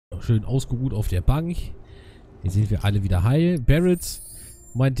schön ausgeruht auf der Bank. Hier sind wir alle wieder heil. Barrett,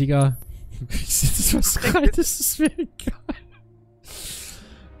 mein Digga. Ist jetzt was rein? Das ist mir egal.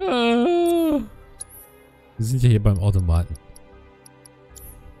 Wir sind ja hier beim Automaten.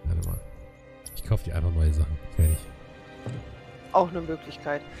 Warte mal. Ich kaufe dir einfach neue Sachen. Fertig. Auch eine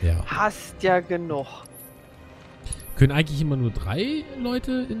Möglichkeit. Ja. Hast ja genug. Können eigentlich immer nur 3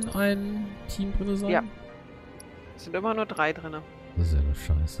 Leute in einem Team drin sein? Ja. Es sind immer nur 3 drin. Das ist ja eine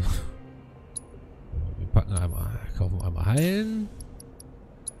Scheiße. Wir packen einmal, kaufen einmal heilen.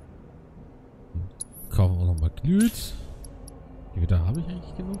 Kaufen auch nochmal Glüht. Wie viel da habe ich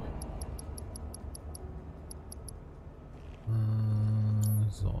eigentlich genug?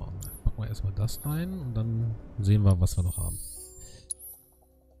 So, packen wir erstmal das rein und dann sehen wir, was wir noch haben.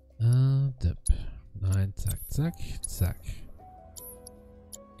 Nein, zack, zack, zack.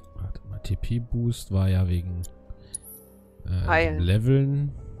 Warte mal, TP-Boost war ja wegen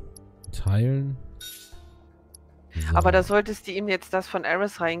Leveln, Teilen. So. Aber da solltest du ihm jetzt das von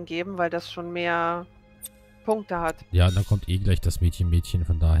Ares reingeben, weil das schon mehr Punkte hat. Ja, und dann kommt eh gleich das Mädchen,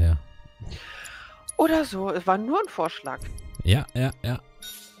 von daher. Oder so, es war nur ein Vorschlag. Ja.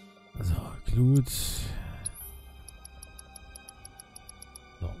 So, Glut.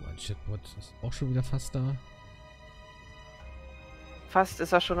 So, mein Chatbot ist auch schon wieder fast da. Fast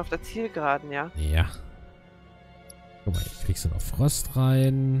ist er schon auf der Zielgeraden, ja. Ja. Guck mal, jetzt kriegst du noch Frost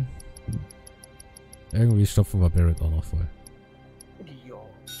rein. Irgendwie stopfen wir Barrett auch noch voll. Jo.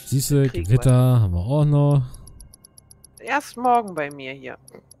 Siehste, Gewitter haben wir auch noch. Erst morgen bei mir hier.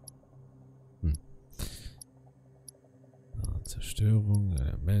 Zerstörung,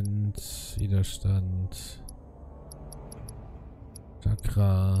 Element, Widerstand,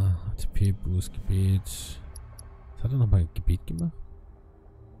 Chakra, ATP-Boost, Gebet. Was hat er nochmal Gebet gemacht?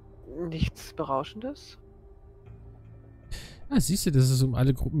 Nichts Berauschendes. Ah, siehst du, das ist, um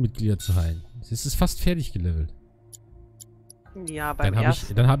alle Gruppenmitglieder zu heilen. Es ist fast fertig gelevelt. Ja, beim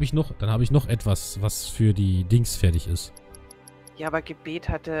Dann habe ich noch etwas, was für die Dings fertig ist. Ja, aber Gebet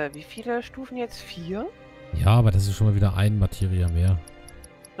hatte wie viele Stufen jetzt? 4? Ja, aber das ist schon mal wieder ein Materia mehr.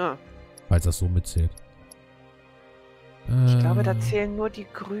 Ah. Falls das so mitzählt. Ich glaube, da zählen nur die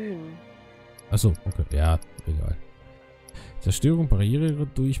Grünen. Achso, okay. Ja, egal. Zerstörung, Barriere,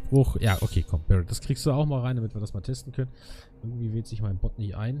 Durchbruch. Ja, okay, komm, Barrett, das kriegst du auch mal rein, damit wir das mal testen können. Irgendwie wählt sich mein Bot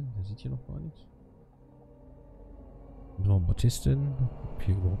nicht ein. Der sieht hier noch gar nichts. Noch ein Bot testen, ob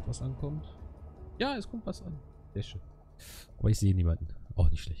hier überhaupt was ankommt. Ja, es kommt was an. Sehr schön. Aber ich sehe niemanden. Auch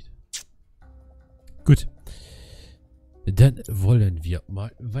nicht schlecht. Gut. Dann wollen wir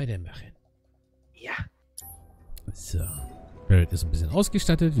mal weitermachen. Ja. So. Barrett ist ein bisschen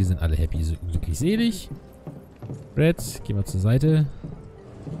ausgestattet. Wir sind alle happy, so glücklich, selig. Brett, geh mal zur Seite.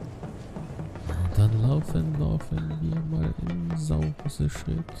 Und dann laufen wir mal im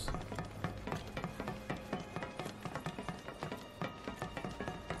Sauerschritt.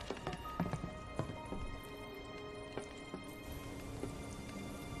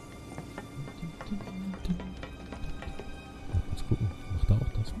 Mal gucken, macht da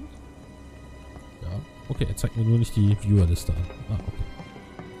auch das mit? Ja, okay, er zeigt mir nur nicht die Viewerliste an. Ah, okay.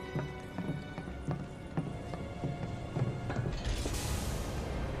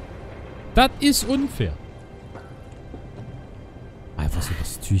 Das ist unfair. Einfach so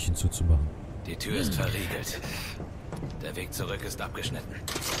das Türchen zuzumachen. Die Tür ist verriegelt. Der Weg zurück ist abgeschnitten.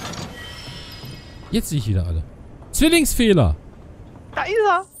 Jetzt sehe ich wieder alle. Zwillingsfehler. Da ist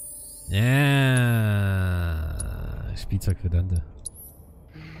er. Ja. Spielzeug für Dante.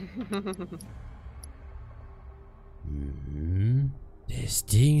 Das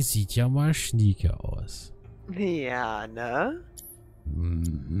Ding sieht ja mal schnieke aus. Ja, ne?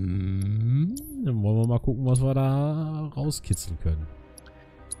 Dann wollen wir mal gucken, was wir da rauskitzeln können.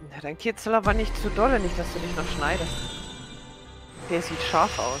 Na, dann kitzel aber nicht zu dolle, nicht, dass du dich noch schneidest. Der sieht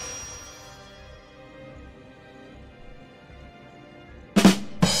scharf aus.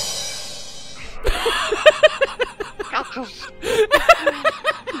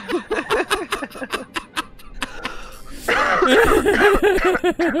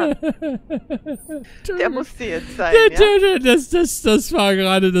 Der musste jetzt sein, ja? Das war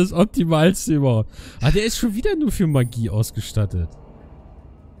gerade das Optimalste überhaupt. Ah, der ist schon wieder nur für Magie ausgestattet.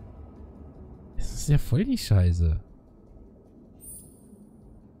 Das ist ja voll die Scheiße.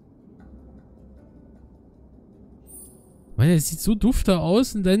 Ich meine, es sieht so dufter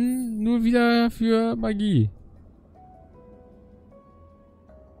aus und dann nur wieder für Magie.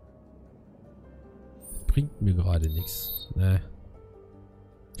 Bringt mir gerade nichts. Ne.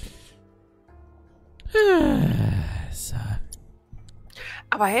 So.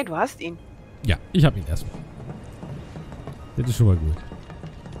 Aber hey, du hast ihn. Ja, ich habe ihn erstmal. Das ist schon mal gut.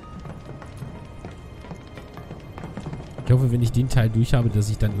 Ich hoffe, wenn ich den Teil durch habe, dass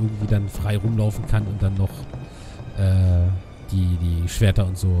ich dann irgendwie dann frei rumlaufen kann und dann noch die Schwerter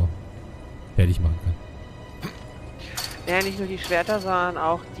und so fertig machen kann. Ja, nicht nur die Schwerter, sondern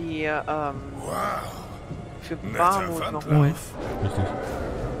auch die für Netter Barmut noch holen. Pfandlauf. Richtig.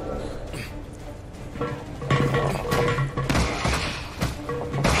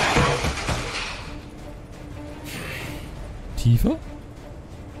 Tiefer?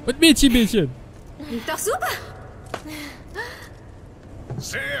 Und Mädchen! Doch super.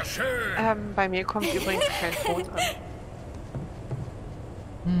 Sehr schön. Bei mir kommt übrigens kein Ton an.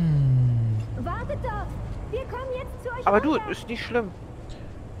 Wartet doch. Wir kommen jetzt zu euch. Aber du, runter. ist nicht schlimm.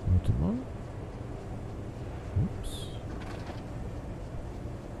 Warte mal. Ups.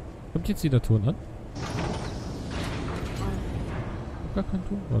 Kommt jetzt wieder Ton an? Gar kein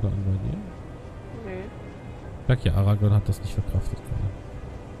Ton? War da an bei dir? Nee. Sag ja, Aragorn hat das nicht verkraftet gerade.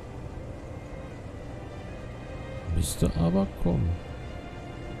 Müsste aber kommen.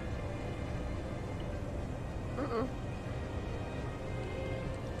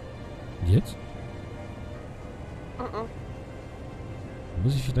 Und jetzt?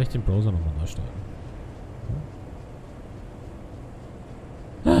 Muss ich vielleicht den Browser nochmal neu starten?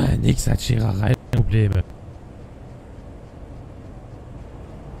 Ah, nix als Schererei. Probleme.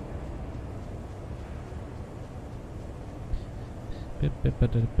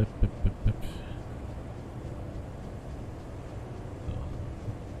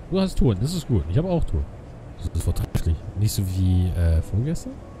 Du hast Ton, das ist gut. Ich habe auch Ton. Das ist vortrefflich. Nicht so wie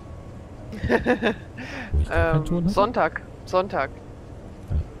vorgestern? Wo ich gar keinen Ton hatte? Sonntag.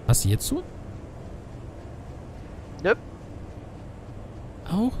 Ja. Hast du jetzt Ton? Nö.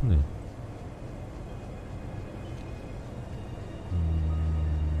 Auch nicht.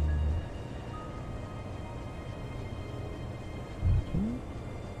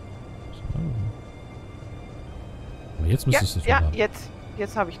 Aber jetzt müsstest du es schon haben.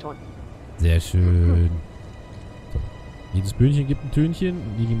 Jetzt habe ich Ton. Sehr schön. So. Jedes Böhnchen gibt ein Tönchen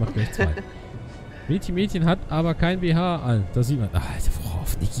und Niki macht gleich zwei. Mädchen hat aber kein BH an. Das sieht man. Ach, Alter,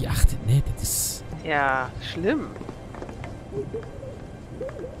 worauf Niki achtet, ne? Das ist... Ja, schlimm.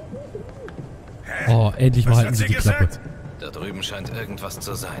 Oh, endlich mal Was halten hat sie sie die Klappe. gesagt? Da drüben scheint irgendwas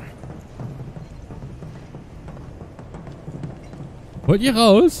zu sein. Wollt ihr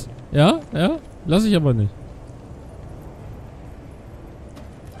raus? Ja? Ja? Lass ich aber nicht.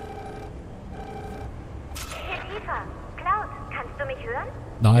 Hier tiefer. Cloud, kannst du mich hören?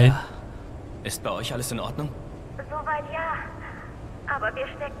 Nein. Ja. Ist bei euch alles in Ordnung? Soweit ja. Aber wir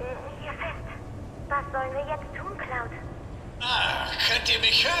stecken hier fest. Was sollen wir jetzt tun, Cloud? Ah, könnt ihr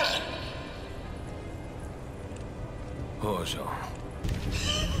mich hören? Hojo.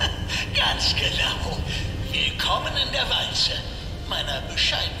 Ganz genau. Willkommen in der Walze, meiner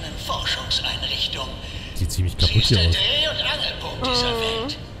bescheidenen Forschungseinrichtung. Sieht ziemlich Sie kaputt ist hier der aus. Dreh- und Angelpunkt dieser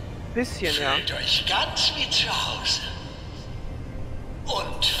Welt. Bisschen, ja. Fühlt euch ganz wie zu Hause.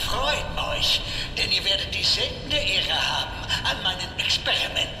 Und freut euch, denn ihr werdet die seltene Ehre haben, an meinen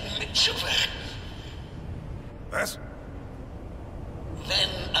Experimenten mitzuwirken. Was?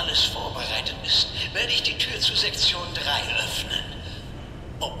 Wenn alles vorbereitet ist, werde ich die Tür zu Sektion 3 öffnen.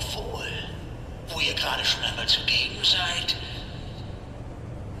 Obwohl, wo ihr gerade schon einmal zugegen seid,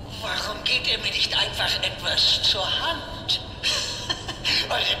 warum geht ihr mir nicht einfach etwas zur Hand?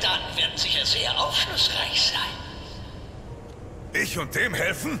 Eure Daten werden sicher sehr aufschlussreich sein. Ich und dem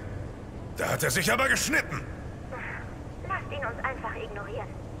helfen? Da hat er sich aber geschnitten. Lasst ihn uns einfach ignorieren.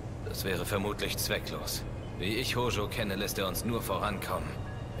 Das wäre vermutlich zwecklos. Wie ich Hojo kenne, lässt er uns nur vorankommen,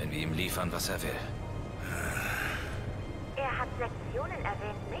 wenn wir ihm liefern, was er will. Er hat Sektionen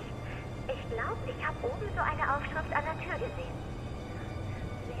erwähnt, nicht? Ich glaube, ich habe oben so eine Aufschrift an der Tür gesehen.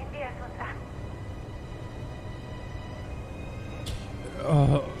 Sehen wir es uns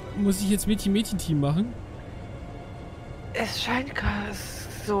an. Muss ich jetzt Mädchen-Team machen? Es scheint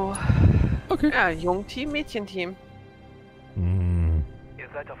so... Okay. Ja, Jungteam, Mädchenteam. Ihr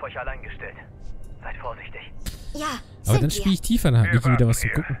seid auf euch allein gestellt. Seid vorsichtig. Ja, Aber dann spiele ich tiefer, dann habe ich wieder was zu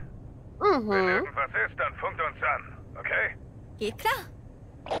gucken. Wenn irgendwas ist, dann funkt uns an, okay? Geht klar.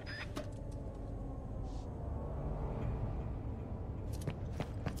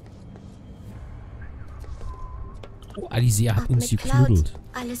 Oh, Alisea hat Ob uns mit geknudelt. Cloud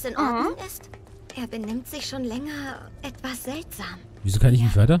alles in Ordnung ist? Er benimmt sich schon länger etwas seltsam. Wieso kann ich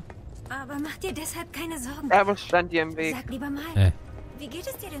nicht weiter? Aber mach dir deshalb keine Sorgen. Was stand dir im Weg? Sag lieber mal, wie geht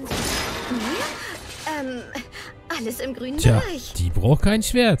es dir denn so? Mir? Alles im grünen Tja, Bereich. die braucht kein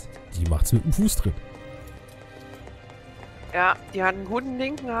Schwert. Die macht's mit dem Fußtritt. Ja, die hat einen guten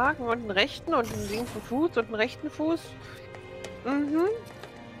linken Haken und einen rechten und einen linken Fuß und einen rechten Fuß. Mhm.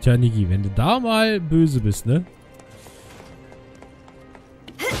 Tja, Niki, wenn du da mal böse bist, ne?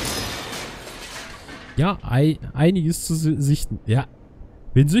 Ja, einiges zu sichten. Ja.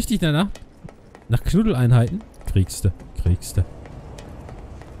 Bin süchtig danach. Nach Knuddeleinheiten. Kriegste.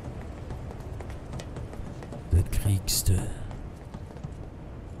 Das kriegste.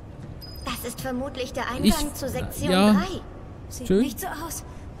 Das ist vermutlich der Eingang zu Sektion ja. 3. Sieht Schön. nicht so aus,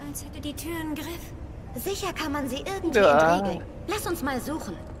 als hätte die Tür einen Griff. Sicher kann man sie irgendwie Ja. entriegeln. Lass uns mal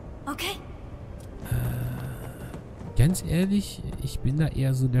suchen. Okay. Ganz ehrlich, ich bin da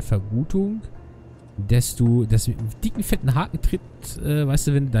eher so der Vermutung, dass du das mit einem dicken, fetten Hakentritt, weißt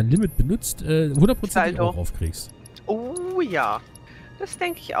du, wenn du dein Limit benutzt, 100% Salto. auch aufkriegst. Oh ja. Das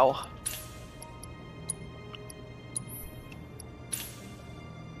denke ich auch.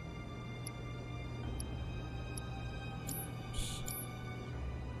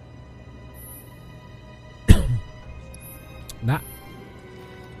 Na.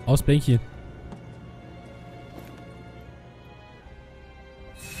 Aus Bänkchen.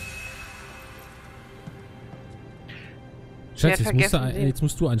 Schatz, jetzt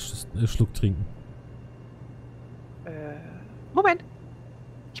musst du einen Schluck trinken. Moment.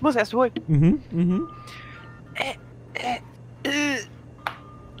 Ich muss erst holen. Mhm.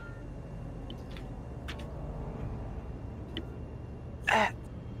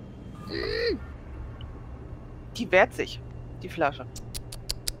 Die wehrt sich, die Flasche.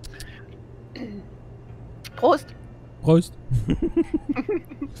 Prost. Prost.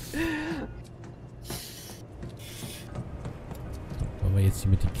 Wollen wir jetzt hier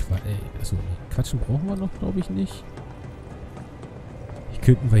mit den also Quatschen brauchen wir noch, glaube ich, nicht. Hier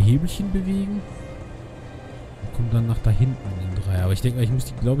könnten wir Hebelchen bewegen. Und kommen dann nach da hinten in 3. Aber ich denke mal, ich muss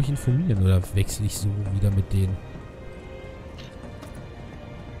die, glaube ich, informieren. Oder wechsle ich so wieder mit denen?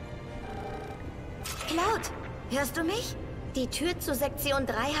 Cloud, hörst du mich? Die Tür zu Sektion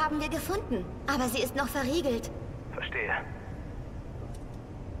 3 haben wir gefunden, aber sie ist noch verriegelt. Verstehe.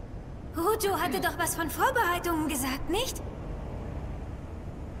 Hojo hatte doch was von Vorbereitungen gesagt, nicht?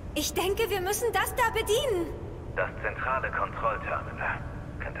 Ich denke, wir müssen das da bedienen. Das zentrale Kontrollterminal.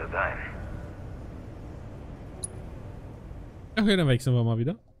 Könnte sein. Okay, dann wechseln wir mal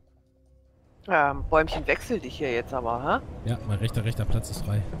wieder. Bäumchen, wechsel dich hier jetzt aber, ha? Ja, mein rechter Platz ist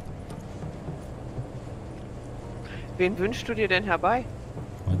frei. Wen wünschst du dir denn herbei?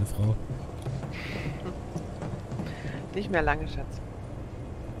 Meine Frau. Nicht mehr lange, Schatz.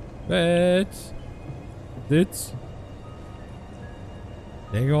 Bett. Sitz.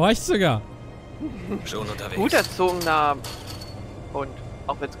 Der gehorcht sogar. Schon unterwegs. Gut erzogener Hund,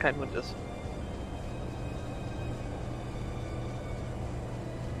 auch wenn es kein Hund ist.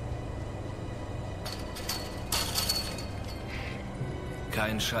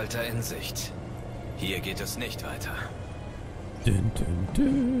 Kein Schalter in Sicht. Hier geht es nicht weiter. Dün, dün,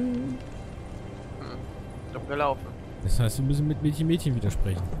 dün. Dumm gelaufen. Das heißt, wir müssen mit Mädchen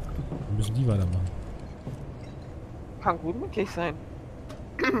widersprechen. Wir müssen die weitermachen. Kann gut möglich sein.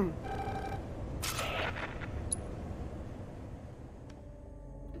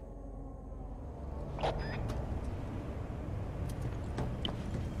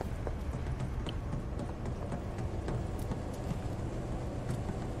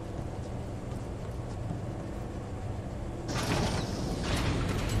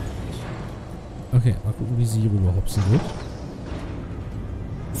 Okay, mal gucken, wie sie hier rüber hopsen wird.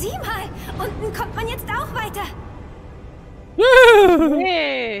 Sieh mal, unten kommt man jetzt auch weiter.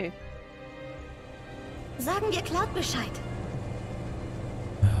 Hey! Sagen wir Cloud Bescheid.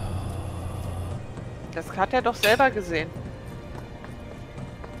 Das hat er doch selber gesehen.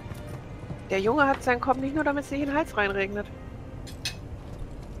 Der Junge hat seinen Kopf nicht nur, damit es nicht in den Hals reinregnet.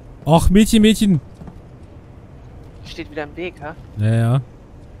 Och, Mädchen. Steht wieder im Weg, ha? Naja.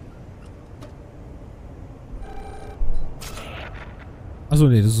 Achso,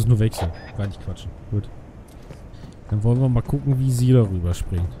 nee, das ist nur Wechsel. Gar nicht quatschen. Gut. Dann wollen wir mal gucken, wie sie darüber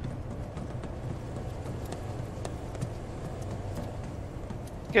springt.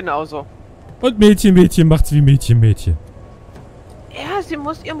 Genauso. Und Mädchen macht's wie Mädchen. Ja, sie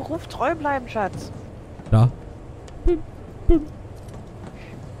muss ihrem Ruf treu bleiben, Schatz. Da. Bim.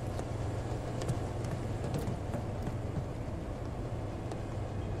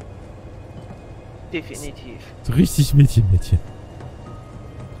 Definitiv. So richtig Mädchen.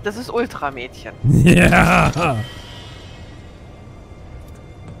 Das ist Ultramädchen. Ja.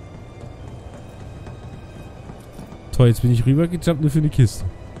 Toll, jetzt bin ich rübergejumpt nur für eine Kiste.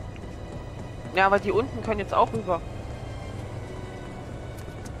 Ja, aber die unten können jetzt auch rüber.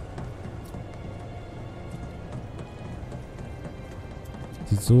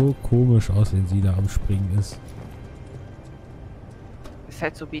 Sieht so komisch aus, wenn sie da am Springen ist. Ist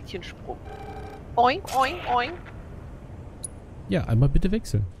halt so Mädchensprung. Oink, oink, oink. Ja, einmal bitte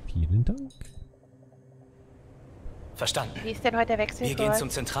wechseln. Vielen Dank. Verstanden. Wie ist denn heute der Wechsel? Wir gehen zum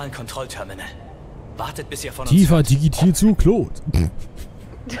zentralen Kontrollterminal. Wartet, bis ihr von uns Tiefer hört. digital zu Claude.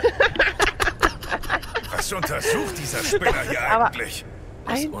 Was untersucht dieser Spinner hier Aber- eigentlich?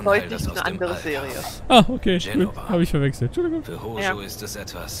 Eindeutig eine andere Serie. Ah, okay. Genova. Habe ich verwechselt. Entschuldigung. Für Hojo Ja. ist es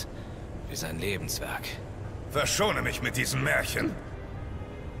etwas wie sein Lebenswerk. Verschone mich mit diesem Märchen.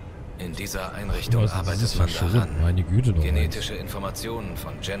 In dieser Einrichtung Was ist arbeitet das man für schon? daran, Meine Güte doch. genetische Informationen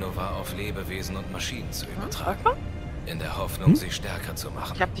von Genova auf Lebewesen und Maschinen zu übertragen. Was? In der Hoffnung, sie stärker zu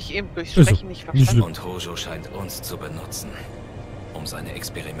machen. Ich habe dich eben durchs Also, Sprechen nicht nicht verstanden. Und Hojo scheint uns zu benutzen, um seine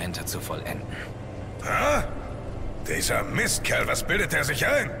Experimente zu vollenden. Ha? Dieser Mistkerl, was bildet er sich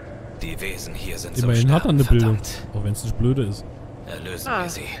ein? Die Wesen hier sind zum Immerhin hat er Sterben eine Bildung. verdammt. Auch wenn es nicht blöde ist. Erlösen Ah, wir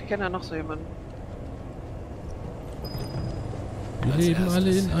sie. ich kenne ja noch so jemanden. Wir Als leben alle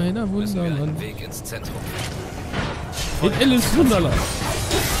erstes in einer müssen wir einen Wunderland. Weg ins Zentrum. In Alice Wunderland.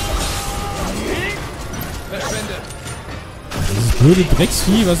 Verschwinde! Dieses blöde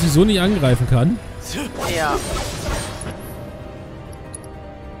Drecksvieh, was ich so nicht angreifen kann. Ja.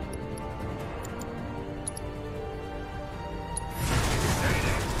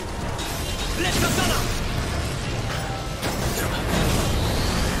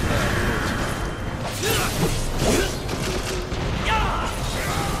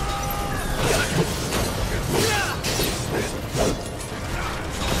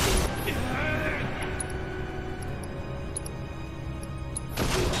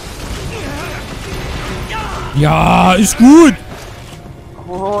 Ja, ist gut.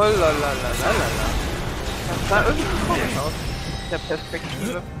 Oh, lalalala. Das sah irgendwie komisch aus. Der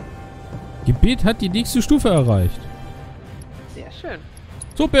Perspektive. Gebet hat die nächste Stufe erreicht. Sehr schön.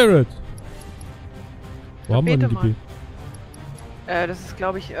 So, Barrett. Wo haben wir bete denn mal. Gebet? Das ist,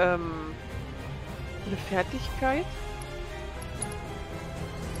 glaube ich, eine Fertigkeit.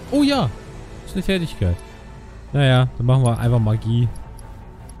 Oh ja. Ist eine Fertigkeit. Naja, dann machen wir einfach Magie.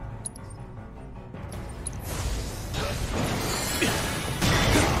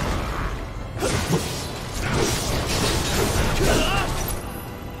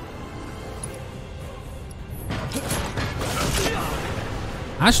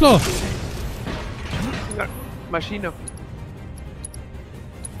 Arschloch! Ja, Maschine.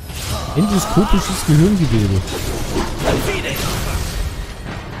 Endoskopisches Gehirngewebe.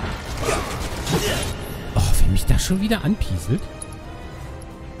 Oh, wie mich das schon wieder anpieselt.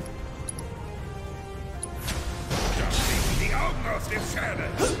 Die Augen aus dem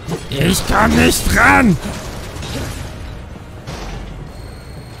Schädel. Ich kann nicht ran!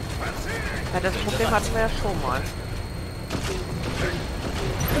 Ja, das Problem hatten wir ja schon mal.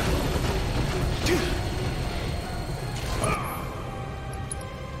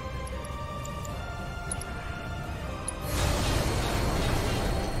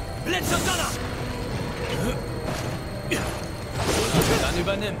 Blitz und Donner! Dann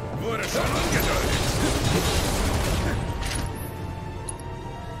übernimm. Wurde schon angedeutet.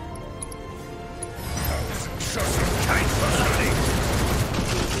 Schuss und kein Verständig.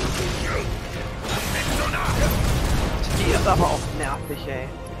 Nicht so nah. Die ist aber auch nervig, ey.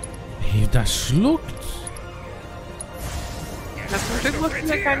 Hey, das schluckt. Na, zum Glück mussten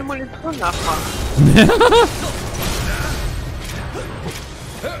wir keine Munition nachmachen.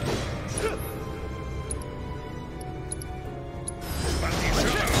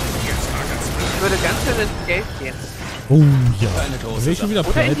 Ich würde ganz schön ins Geld gehen. Oh ja. Keine Da große wäre ich schon wieder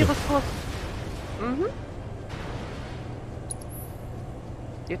Oder in die pleite. Ressourcen. Mhm.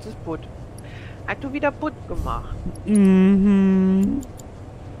 Jetzt ist Butt. Hat du wieder Butt gemacht? Mhm.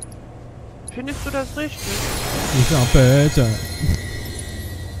 Findest du das richtig? Ich sag bitte.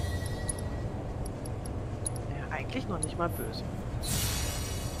 Ja, eigentlich noch nicht mal böse.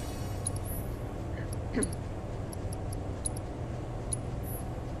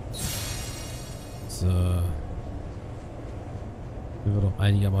 So. Hier wird doch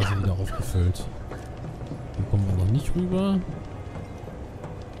einigermaßen wieder aufgefüllt. Hier kommen wir noch nicht rüber.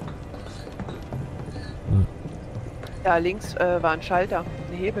 Ja, links war ein Schalter,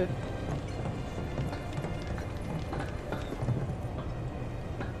 ein Hebel.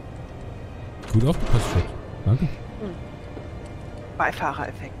 Gut aufgepasst, Shit. Danke.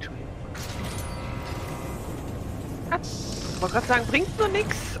 Beifahrereffekt, Entschuldigung. Ja, ich wollte gerade sagen, bringt nur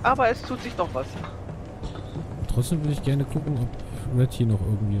nichts, aber es tut sich doch was. Trotzdem würde ich gerne gucken, ob Red hier noch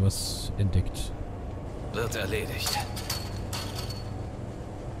irgendwie was entdeckt. Wird erledigt.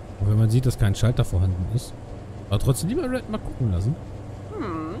 Und wenn man sieht, dass kein Schalter vorhanden ist. Aber trotzdem lieber Red mal gucken lassen.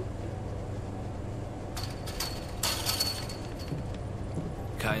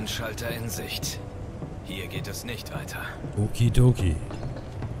 Kein Schalter in Sicht. Hier geht es nicht weiter. Okidoki.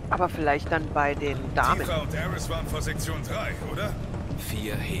 Aber vielleicht dann bei den Damen. Tifa und Ares waren vor Sektion 3, oder?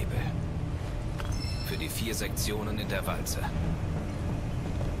 4 Hebel. Für die 4 Sektionen in der Walze.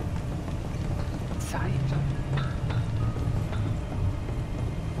 Zeit.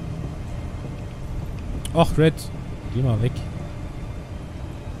 Ach, Red. Geh mal weg.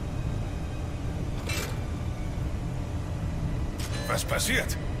 Was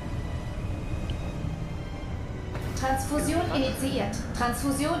passiert? Transfusion initiiert.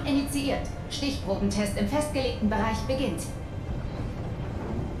 Transfusion initiiert. Stichprobentest im festgelegten Bereich beginnt.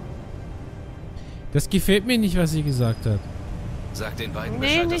 Das gefällt mir nicht, was sie gesagt hat. Sag den beiden Nee,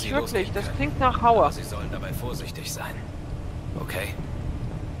 Bescheid, dass nicht sie wirklich. losgehen Das können. klingt nach Hauer. Aber sie sollen dabei vorsichtig sein. Okay?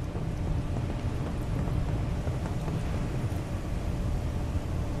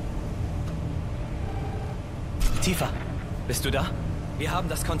 Tifa, bist du da? Wir haben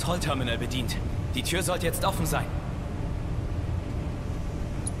das Kontrollterminal bedient. Die Tür sollte jetzt offen sein.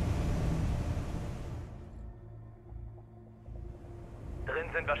 Drin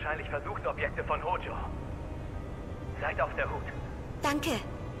sind wahrscheinlich Versuchsobjekte von Hojo. Seid auf der Hut. Danke.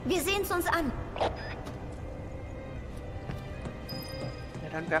 Wir sehen's uns an. Ja,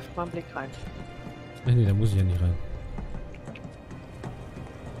 dann werft mal einen Blick rein. Nee, da muss ich ja nicht rein.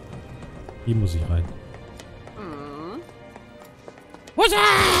 Hier muss ich rein. Mhm.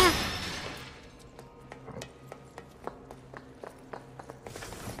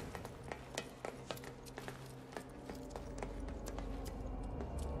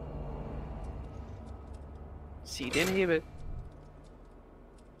 Zieh den Hebel.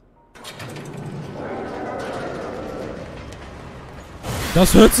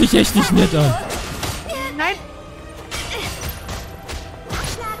 Das hört sich echt nicht nett an. Nein!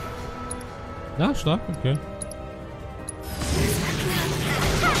 Ja, stark, okay.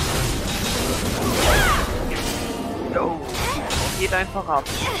 Oh, geht einfach ab.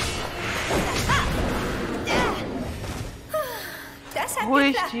 Das hat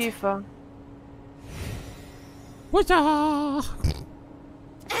Ruhig, geklappt. tiefer.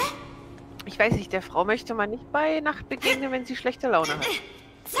 Ich weiß nicht, der Frau möchte man nicht bei Nacht begegnen, wenn sie schlechte Laune hat.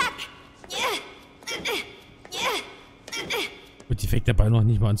 Zack. Und die fängt dabei noch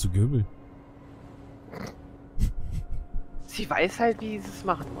nicht mal an zu göbeln. Sie weiß halt, wie sie es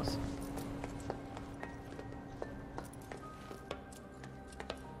machen muss.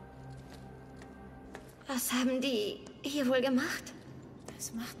 Was haben die hier wohl gemacht?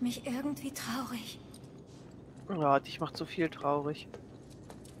 Das macht mich irgendwie traurig. Ja, dich macht so viel traurig.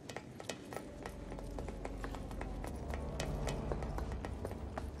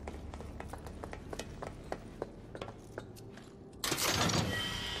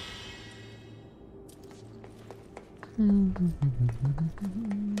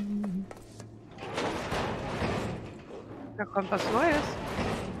 Da kommt was Neues.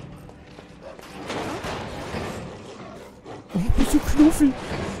 Oh, bist du Knuffel?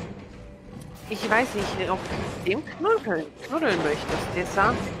 Ich weiß nicht, ob du dem knuddeln möchtest. Der sah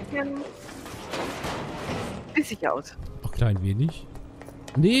ein bisschen bissig aus. Ach, klein wenig.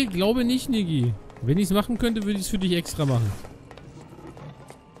 Nee, glaube nicht, Niggi. Wenn ich es machen könnte, würde ich es für dich extra machen.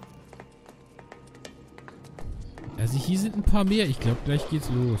 Also hier sind ein paar mehr. Ich glaube, gleich geht's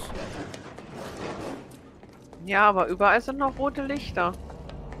los. Ja, aber überall sind noch rote Lichter.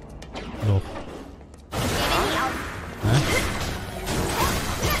 Noch. Hä?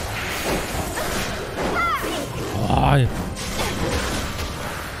 Oh.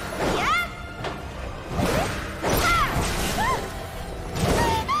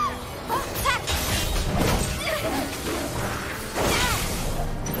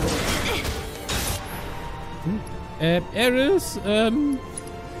 Ares,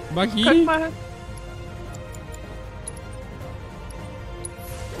 Magie. Könnt mal.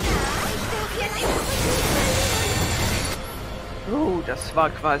 Oh, das war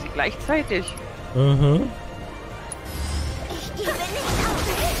quasi gleichzeitig. Aha. Ich gebe nicht auf.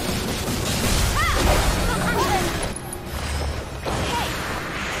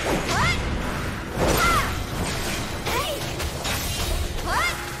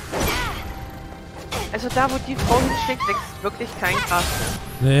 Also da, wo die Frau hinschlägt, wächst wirklich kein Gras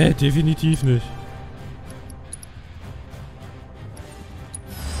mehr. Nee, definitiv nicht.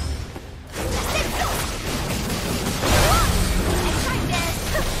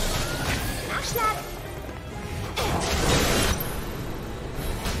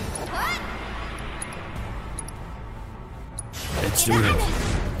 Let's do it.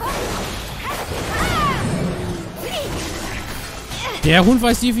 Der Hund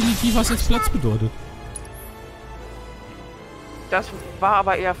weiß definitiv, was jetzt Platz bedeutet. Das war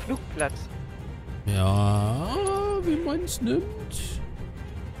aber eher Flugplatz. Ja, wie man es nimmt.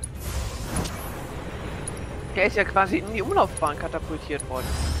 Der ist ja quasi in die Umlaufbahn katapultiert worden.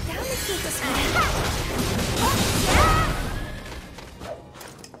 Damit geht es weiter.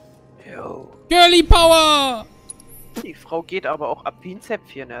 Jo. Girly Power! Die Frau geht aber auch ab wie ein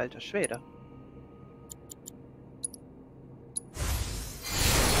Zäpfchen, alter Schwede.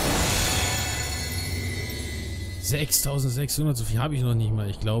 $6.600, so viel habe ich noch nicht mal.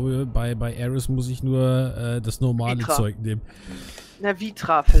 Ich glaube, bei Ares muss ich nur das normale Vitra. Zeug nehmen. Na,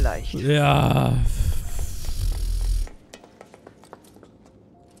 Vitra vielleicht. Ja.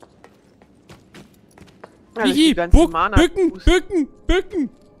 Ja, Vicky, die ganzen bücken, Mana-Boost. bücken, bücken.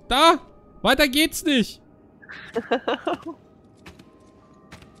 Da, weiter geht's nicht.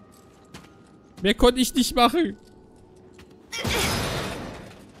 Mehr konnte ich nicht machen.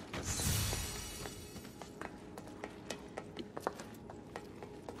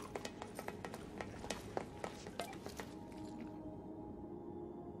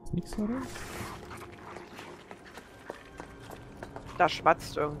 Ist nix, oder? Da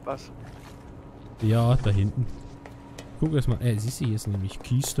schmatzt irgendwas. Ja, da hinten. Guck erst mal. Siehst du, hier ist nämlich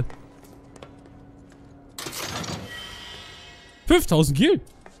Kiste. 5000 Kill.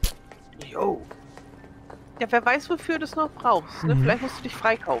 Jo. Ja, wer weiß, wofür du es noch brauchst. Ne? Vielleicht musst du dich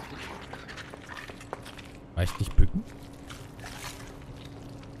freikaufen. Reicht nicht bücken?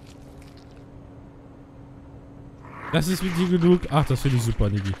 Das ist mit dir genug. Ach, das finde ich super,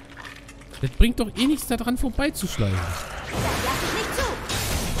 Niki. Das bringt doch eh nichts daran vorbeizuschleichen. Lass ich nicht zu.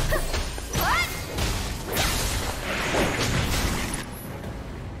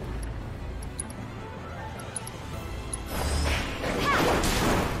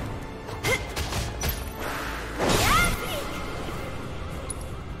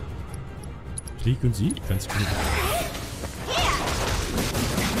 Flieg und sie? Ganz gut.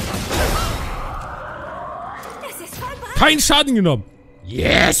 Das ist vorbei. Kein Schaden genommen.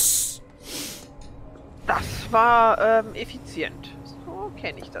 Yes! Das war effizient. So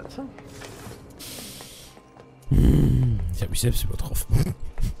kenne ich das. Ich habe mich selbst übertroffen.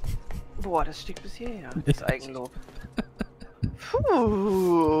 Boah, das stieg bis hierher. Das Eigenlob.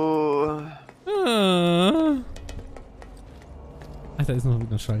 Puh. Ach, da ist noch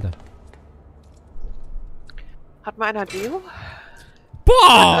wieder ein Schalter. Hat mal einer Deo?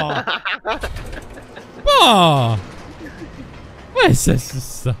 Boah! Boah! Was ist das? Das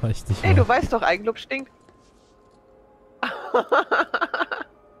ist doch echt nicht Ey, wahr. du weißt doch, Eigenlob stinkt.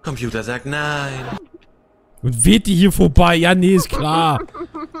 Computer sagt nein. Und weht die hier vorbei? Ja, nee, ist klar.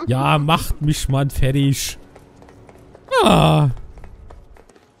 Ja, macht mich, Mann, fertig. Ah.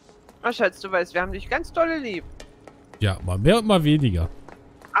 Oh, Schatz, du weißt, wir haben dich ganz dolle lieb. Ja, mal mehr und mal weniger.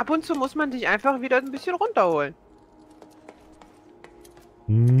 Ab und zu muss man dich einfach wieder ein bisschen runterholen.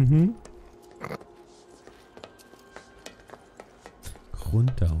 Mhm.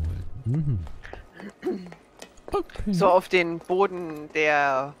 Runterholen. Mhm. Okay. So auf den Boden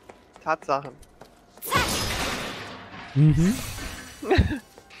der Tatsachen. Mhm.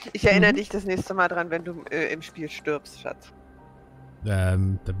 Ich erinnere dich das nächste Mal dran, wenn du im Spiel stirbst, Schatz. Da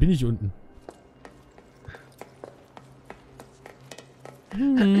bin ich unten.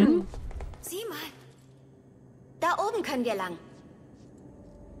 Mhm. Sieh mal. Da oben können wir lang.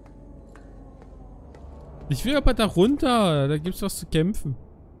 Ich will aber da runter. Da gibt's was zu kämpfen.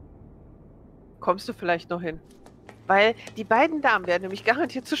 Kommst du vielleicht noch hin? Weil die beiden Damen werden nämlich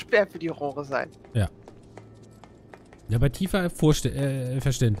garantiert zu schwer für die Rohre sein. Ja. Ja, bei tiefer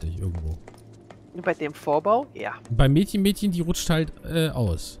verständlich irgendwo. Und bei dem Vorbau? Ja. Bei Mädchen, die rutscht halt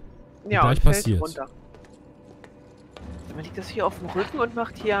aus. Und Ja, gleich und fällt passiert. runter. Man liegt das hier auf dem Rücken und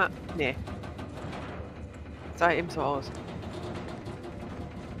macht hier... Nee. Sah eben so aus.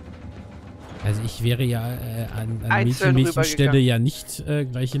 Also ich wäre ja an Einzeln Mädchenstelle ja nicht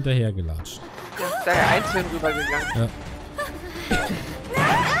gleich hinterher gelatscht. Ja, da ja einzeln rübergegangen. Ja.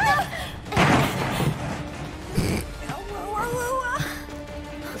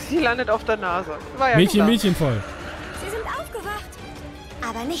 Sie landet auf der Nase. War ja klar. Mädchen voll. Sie sind aufgewacht.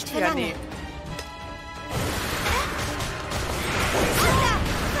 Aber nicht für Ja, lange. nee.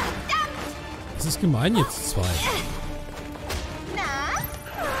 Das ist gemein jetzt, zwei.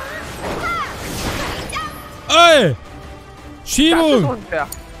 Ey! Das ist Schiebung! unfair.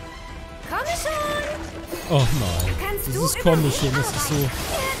 Komm schon. Oh nein. Kannst Das du ist komisch hier. Das ist so...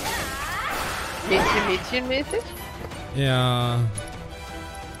 Mädchenmäßig? Ja...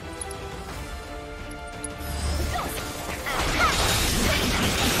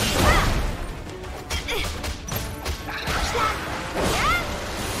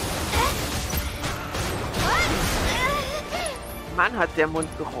 Mann, hat der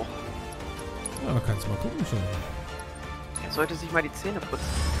Mundgeruch. Ja, kannst mal gucken schon. Er sollte sich mal die Zähne putzen.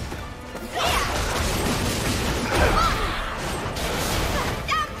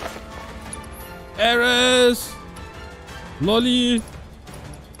 Ares! Lolli!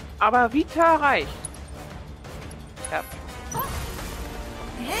 Aber Vita reicht. Ja.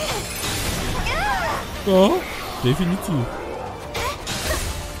 Ja, definitiv.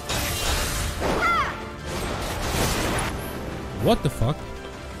 What the fuck?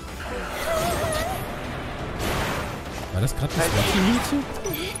 War das gerade das Mädchen?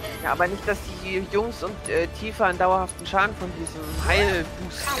 Ja, aber nicht, dass die Jungs und Tifa einen dauerhaften Schaden von diesem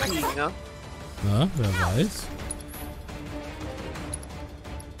Heilboost kriegen, ne? Na, wer weiß.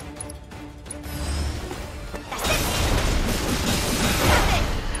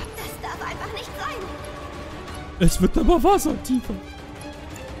 Das darf einfach nicht sein. Es wird aber Wasser, Tifa.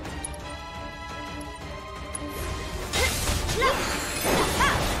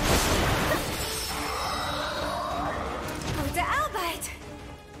 Gute Arbeit.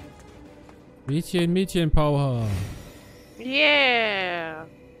 Mädchen, Mädchen-Power. Yeah!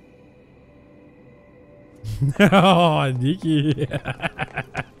 Oh, Niki.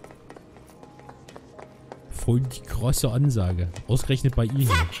 Voll die krasse Ansage. Ausgerechnet bei ihr.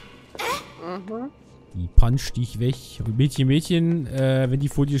 Mhm. Die puncht dich weg. Und Mädchen, Mädchen, wenn die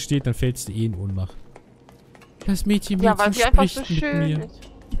vor dir steht, dann fällst du eh in Ohnmacht. Das Mädchen, Mädchen Ja, weil sie einfach spricht so mit schön mir. ist.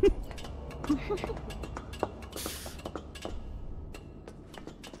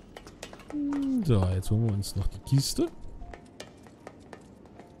 So, jetzt holen wir uns noch die Kiste.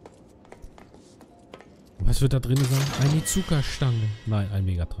 Was wird da drin sein? Eine Zuckerstange. Nein, ein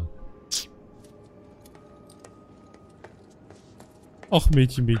Megatrank. Ach,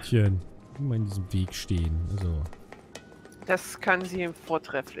 Mädchen, Mädchen. Immer in diesem Weg stehen. Also. Das kann sie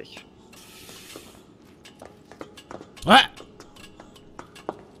vortrefflich. Ah!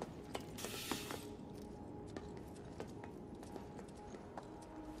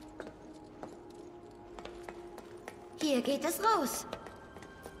 Hier geht es raus.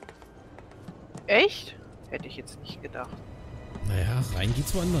 Echt? Hätte ich jetzt nicht gedacht. Naja, rein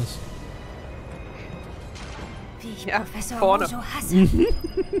geht's woanders. Wie ich Ja, Professor vorne. Hojo hasse. Ich gebe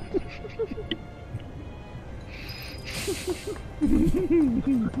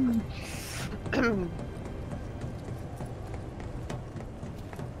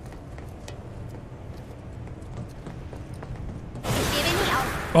nie auf.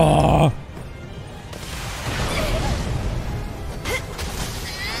 Oh!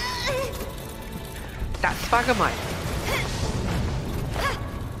 Das war gemein.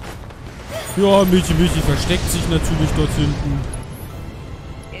 Ja, Mädchen, Mädchen versteckt sich natürlich dort hinten.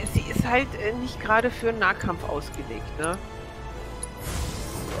 Sie ist halt nicht gerade für einen Nahkampf ausgelegt, ne?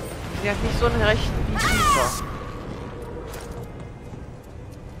 Sie hat nicht so einen rechten wie Tifa.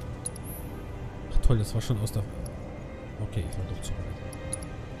 Ach toll, das war schon aus der... Okay, ich war doch zurück.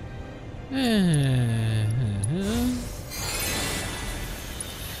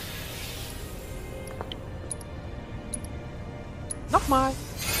 Nochmal.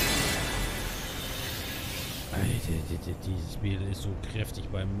 Alter, dieses Mädel ist so kräftig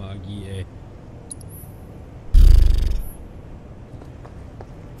beim Magie, ey.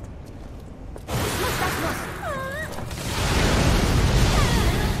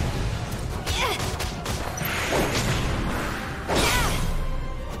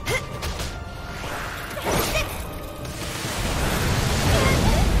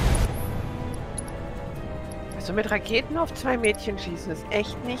 Also mit Raketen auf zwei Mädchen schießen ist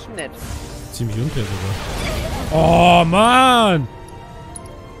echt nicht nett. Ziemlich unfair sogar. Oh, Mann!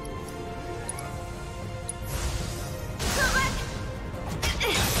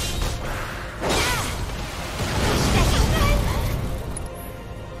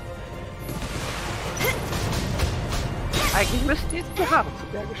 Eigentlich müssten jetzt die Haare zu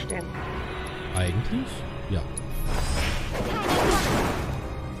Berge stehen. Eigentlich? Ja.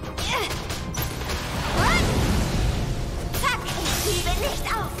 Ich gebe nicht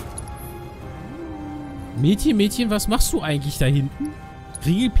auf. Mädchen, Mädchen, was machst du eigentlich da hinten?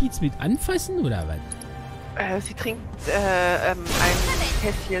 Regelpiez mit anfassen oder was? Sie trinkt ein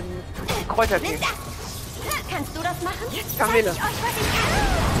Tässchen Kräutertee. Kannst du das machen? Jetzt Kamille. zeig ich euch, was ich kann.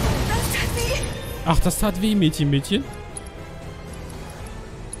 Das tut weh. Ach, das tat weh, Mädchen, Mädchen.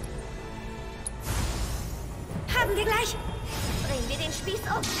 Haben wir gleich. Drehen wir den Spieß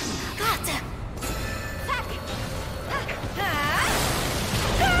um. Warte. Zack.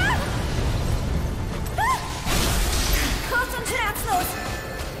 Kurz und schmerzlos.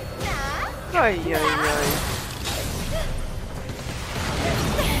 Na? Eieiei.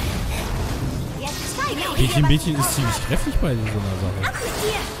 Jetzt zeige ich Mädchen, dir, Mädchen was ist ziemlich kräftig bei so einer Sache. Ab mit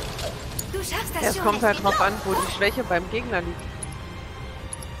dir. Du schaffst das Es schon. kommt halt drauf an, wo die Schwäche beim Gegner liegt.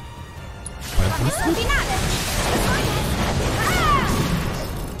 Beim Fußball? Finale.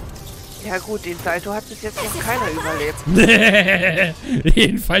 Ja gut, den Salto hat bis jetzt noch keiner überlebt.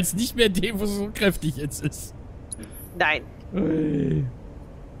 Jedenfalls nicht mehr dem, wo es so kräftig jetzt ist. Nein.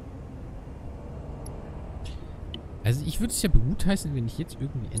 Also ich würde es ja gutheißen, wenn ich jetzt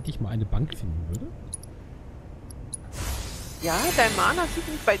irgendwie endlich mal eine Bank finden würde. Ja, dein Mana sieht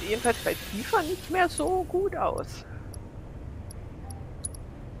jedenfalls bei Tifa nicht mehr so gut aus.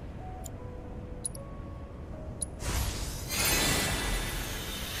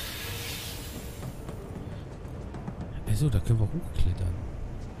 Also, da können wir hochklettern.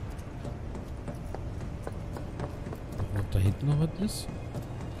 Ob da hinten noch was ist?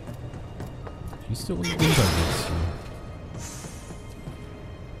 Siehst du, und runter geht's hier.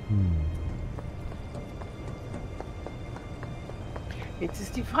 Jetzt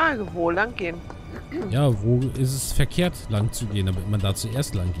ist die Frage, wo lang gehen? Ja, wo ist es verkehrt lang zu gehen, damit man da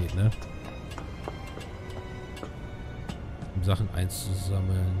zuerst lang geht, ne? Um Sachen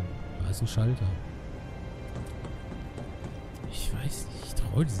einzusammeln. Da ist ein Schalter. Ich weiß nicht, ich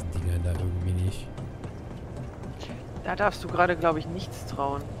traue diesen Dingern da irgendwie nicht. Da darfst du gerade, glaube ich, nichts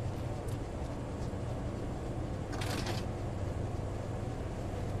trauen.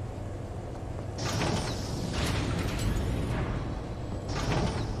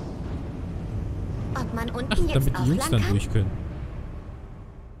 Ob man unten Ach, jetzt damit die auch Jungs lang dann kann? durch können.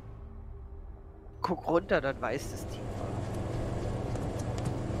 Guck runter, dann weiß das Team.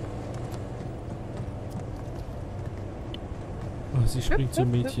 Oh, sie springt so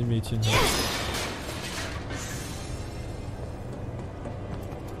Mädchen.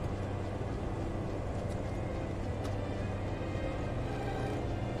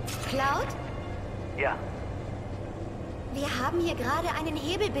 Cloud? Ja. Wir haben hier gerade einen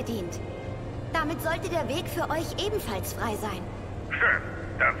Hebel bedient. Damit sollte der Weg für euch ebenfalls frei sein. Schön,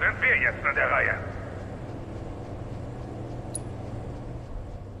 dann sind wir jetzt an der Reihe.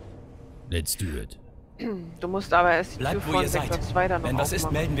 Let's do it. Du musst aber erst die Tür Bleibt, wo von ihr seid. Sektor 2 dann noch Wenn was ist,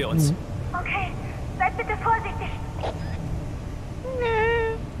 aufmachen. melden wir uns. Okay, seid bitte vorsichtig.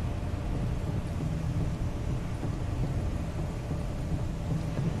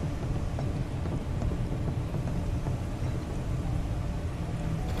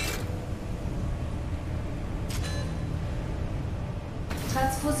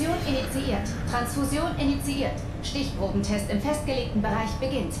 Transfusion initiiert. Transfusion initiiert. Stichprobentest im festgelegten Bereich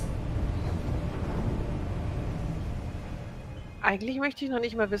beginnt. Eigentlich möchte ich noch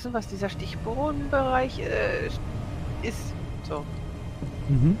nicht mal wissen, was dieser Stichbodenbereich ist. So.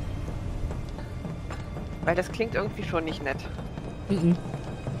 Mhm. Weil das klingt irgendwie schon nicht nett. Mhm.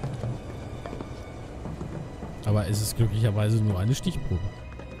 Aber es ist glücklicherweise nur eine Stichprobe.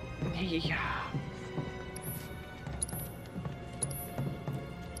 Ja.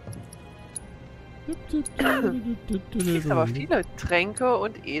 Du kriegst aber viele Tränke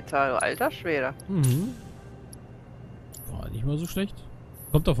und Ether, alter Schwede. Mhm. War nicht mal so schlecht.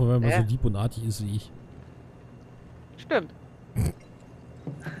 Kommt davon, wenn man so lieb und artig ist wie ich. Stimmt. Mal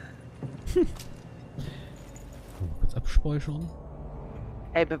kurz abspeichern.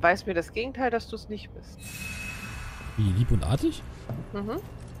 Ey, beweis mir das Gegenteil, dass du es nicht bist. Wie, lieb und artig? Mhm.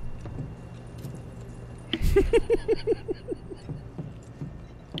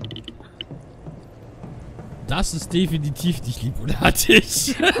 Das ist definitiv nicht lieb und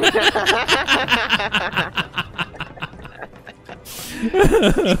artig.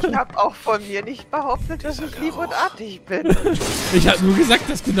 Ich habe auch von mir nicht behauptet, dass ich lieb und artig bin. Ich habe nur gesagt,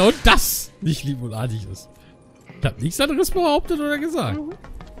 dass genau das nicht lieb und artig ist. Ich habe nichts anderes behauptet oder gesagt. Mhm.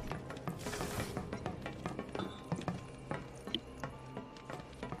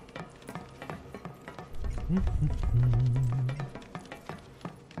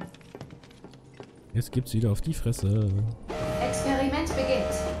 Jetzt gibt's wieder auf die Fresse. Experiment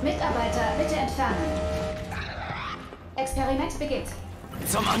beginnt. Mitarbeiter, bitte entfernen. Experiment beginnt.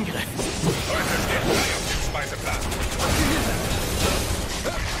 Zum Angriff. Heute steht frei auf dem Speiseplan.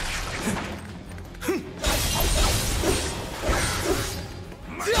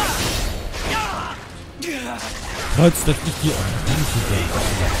 Trotz, dass ich hier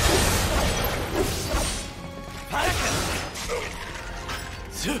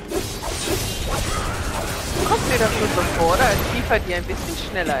Kommt mir das nur so vor, oder? Als Tifa die ein bisschen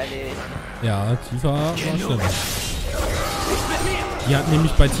schneller erledigt. Ja, Tifa war schneller. Die hat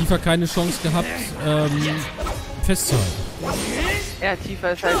nämlich bei Tifa keine Chance gehabt, festzuhalten. Ja, Tifa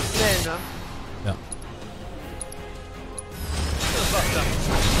ist halt schnell, ne? Ja.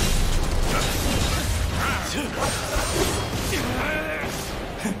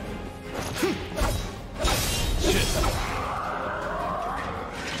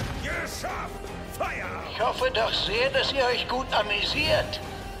 Ich hoffe, hoffe doch sehr, dass ihr euch gut amüsiert.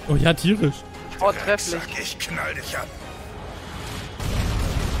 Oh ja, tierisch. Vortrefflich. Ich knall dich ab.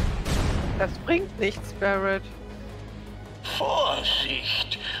 Das bringt nichts, Barrett.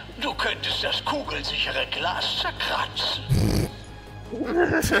 Vorsicht! Du könntest das kugelsichere Glas zerkratzen.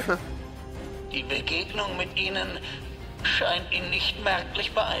 Die Begegnung mit ihnen scheint ihn nicht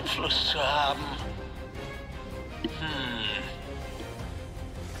merklich beeinflusst zu haben.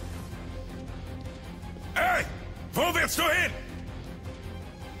 Hey, wo willst du hin?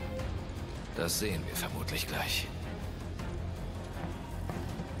 Das sehen wir vermutlich gleich.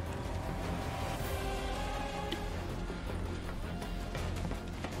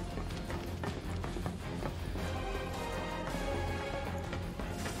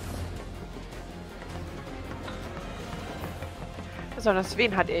 Besonders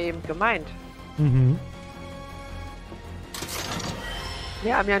wen hat er eben gemeint? Mhm.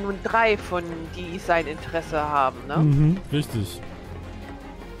 Wir haben ja nun 3 von die sein Interesse haben, ne? Mhm, richtig.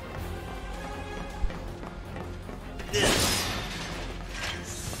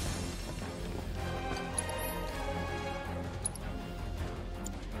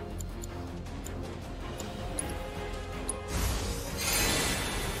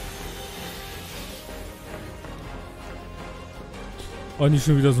 Oh, nicht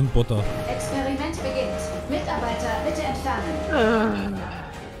schon wieder so ein Botter. Experiment beginnt. Mitarbeiter, bitte entfernen.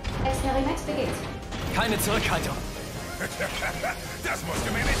 Experiment beginnt. Keine Zurückhaltung. Das musst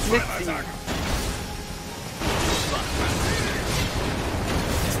du mir nicht zweimal sagen.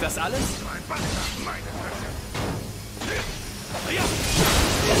 Ist das alles? Mein Bastard, meine Fresse. Ja.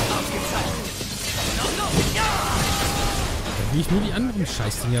 Ausgezeichnet. Ja. Da will ich nur die anderen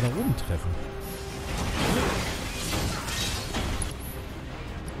Scheißdinger da oben treffen.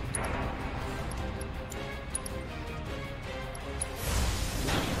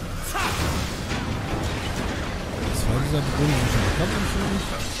 Dieser Begründung ist schon bekannt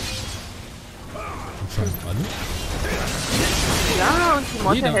anscheinend alle. Ja, und die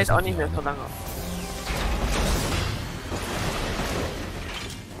Motte Jeder hält ist auch mit nicht mehr einer. so lange.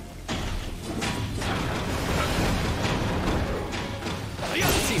 Ja,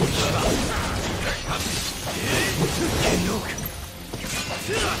 ziemlich schwach. Genug.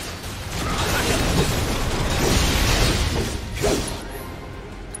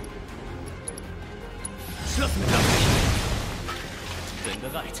 Schluss mit das. Bin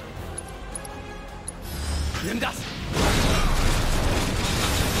bereit. Nimm das.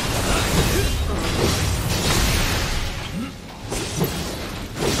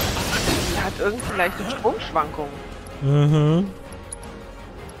 Er hat irgendwie leichte Sprungschwankungen. Mhm.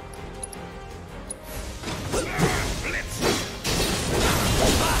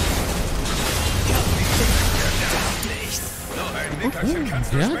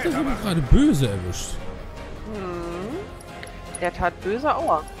 Wer hat das aber gerade böse erwischt? Der tat böse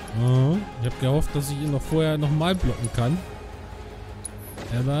Aua. Ich habe gehofft, dass ich ihn noch vorher nochmal blocken kann.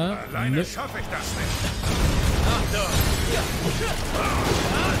 Aber Alleine schaffe ich das nicht.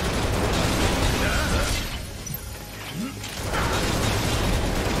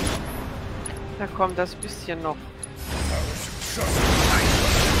 Da kommt das bisschen noch.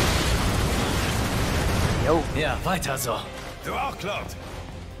 Jo. Ja, weiter so. Du auch, Claude.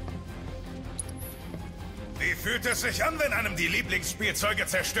 Wie fühlt es sich an, wenn einem die Lieblingsspielzeuge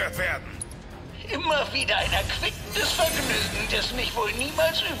zerstört werden? Immer wieder ein erquickendes Vergnügen, dessen ich wohl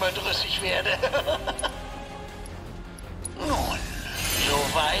niemals überdrüssig werde. Nun,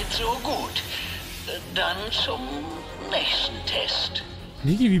 so weit, so gut. Dann zum nächsten Test.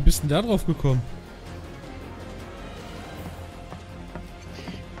 Niki, wie bist du denn da drauf gekommen?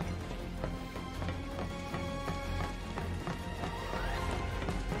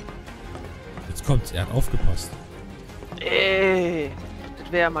 Jetzt kommt's, er hat aufgepasst. Ey,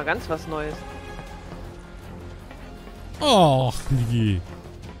 das wäre ja mal ganz was Neues. Ach, Niki.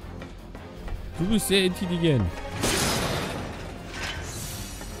 Du bist sehr intelligent.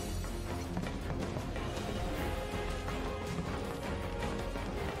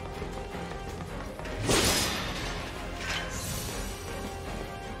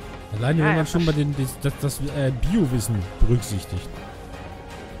 Alleine, wenn man schon mal das Bio-Wissen berücksichtigt.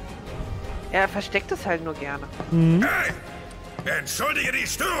 Er versteckt es halt nur gerne. Mhm. Hey! Entschuldige die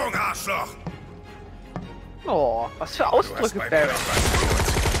Störung, Arschloch! Oh, was für Ausdrücke, Barry.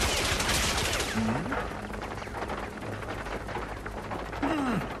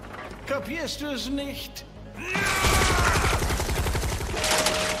 Kapierst du es nicht?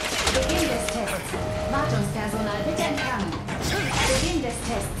 Beginn des Tests. Wartungspersonal, bitte entfernen. Beginn des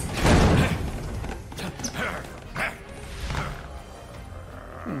Tests.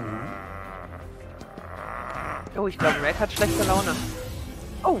 Oh, ich glaube, Red hat schlechte Laune.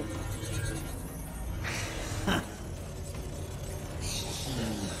 Oh.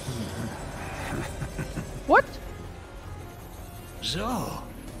 What? So,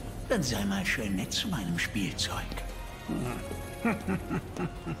 dann sei mal schön nett zu meinem Spielzeug.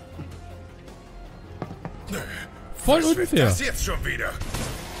 Voll Was unfair. wird das jetzt schon wieder?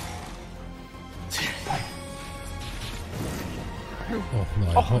 Och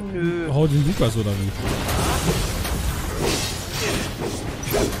nein. Och nö. Hau den Lukas oder wie?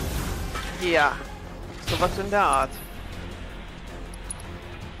 Ja. Sowas in der Art.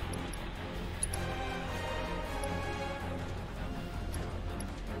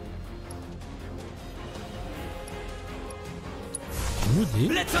 Nur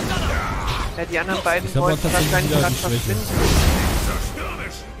den? Ja, die anderen beiden Ich hab wollten auch tatsächlich wahrscheinlich wieder gerade die Schwäche. verschwinden.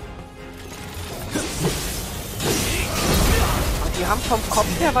 Und die haben vom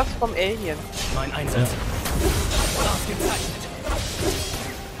Kopf her was vom Alien. Mein Einsatz. Ausgezeichnet.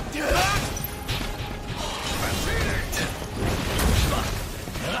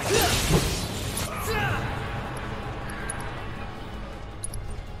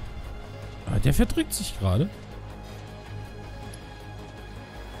 Ah, der verdrückt sich gerade.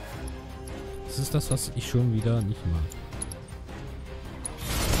 Das ist das, was ich schon wieder nicht mag.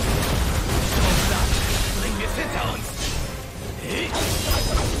 Bringen wir es hinter uns.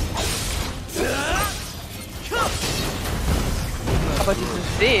 Aber die sind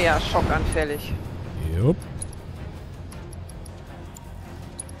sehr schockanfällig. Jupp.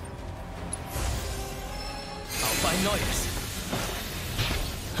 Auf ein neues.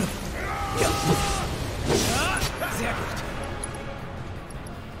 Sehr gut.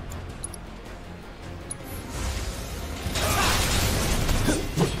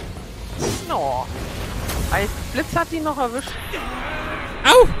 No. Ein Blitz hat ihn noch erwischt.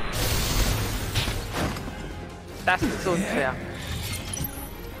 Au! Das ist unfair.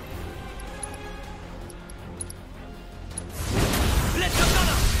 Blitz und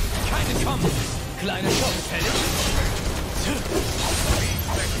Donner. Keine kommen. Kleine Show gefällig.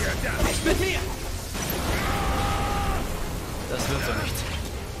 Nicht mit mir. Das wird so nichts.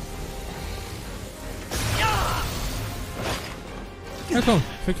 Ja komm,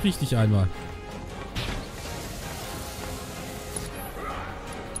 verkriech dich einmal.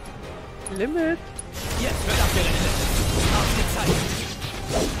 Limit. Jetzt wird abgerechnet. Ausgezeichnet.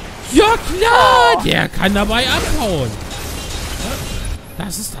 Ja klar, der kann dabei abhauen.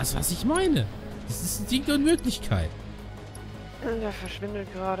 Das ist das, was ich meine. Das ist die Unmöglichkeit. Der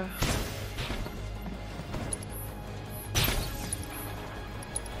verschwindet gerade.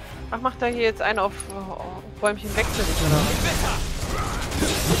 Ach, macht er hier jetzt einen auf Bäumchen wechseln, oder?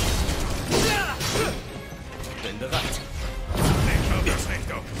 Bin bereit. Ich glaub das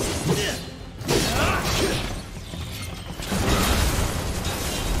nicht auf.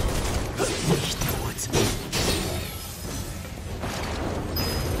 Nicht gut.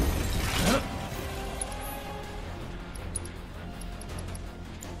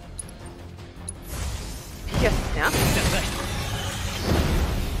 Hier, ja?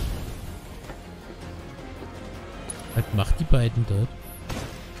 Was macht die beiden dort?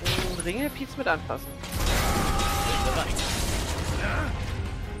 Ringelpiez mit anfassen. Bin bereit.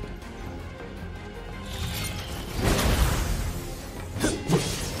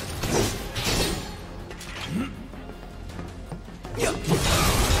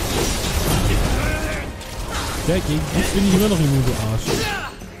 Ja, gegen dich bin ich immer noch immun, du Arsch.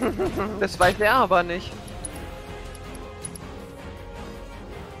 Das weiß er aber nicht.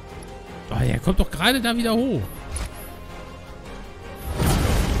 Oh, der kommt doch gerade da wieder hoch.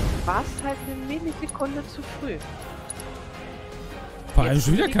 Warst halt eine Millisekunde zu früh. Vor allem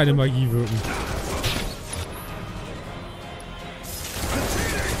schon wieder keine Magie wirken.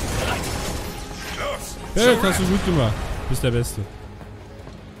 Ja, das hast du gut gemacht. Bist der Beste.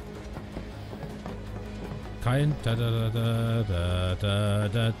 Kein da da da da da da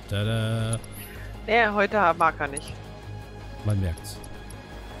da da da. Nee, heute mag er nicht. Man merkt's.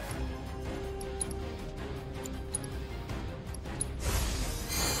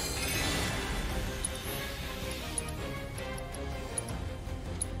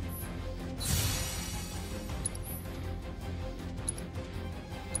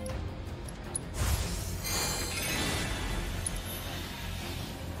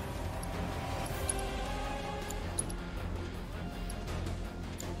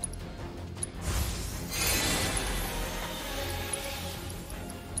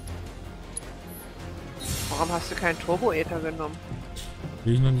 Warum hast du keinen Turbo-Ether genommen?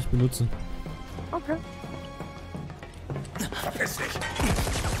 Will ich noch nicht benutzen. Okay. Verpiss dich.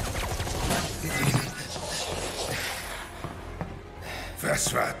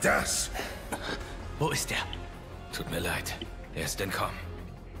 Was war das? Wo ist er? Tut mir leid. Er ist entkommen.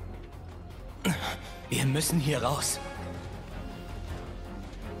 Wir müssen hier raus.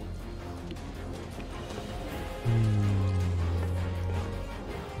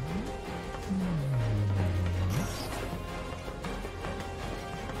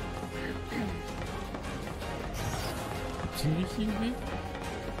 Den richtigen Weg?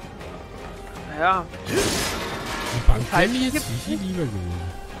 Ja. Die Bank wäre mir jetzt viel lieber gewesen.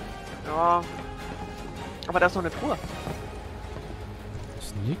 Ja. Aber da ist noch eine Truhe.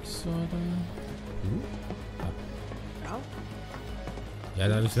 Ist nix, oder? Ja. Ja,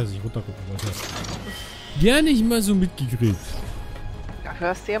 dadurch, dass ich runtergucken wollte. Ja, nicht mal so mitgekriegt. Da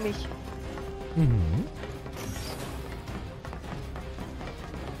hörst du ja mich. Mhm.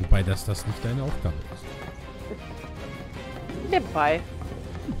 Wobei das nicht deine Aufgabe ist. Nebenbei.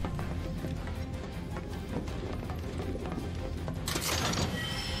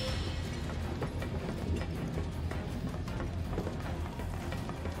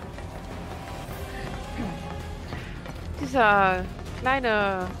 Dieser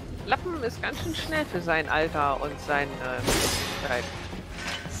kleine Lappen ist ganz schön schnell für sein Alter und seine Zeit.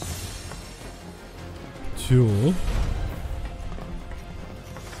 Tjo.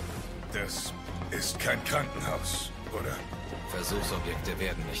 Das ist kein Krankenhaus, oder? Versuchsobjekte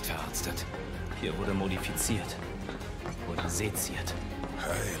werden nicht verarztet. Hier wurde modifiziert. Oder seziert.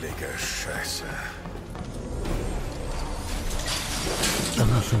 Heilige Scheiße. Doch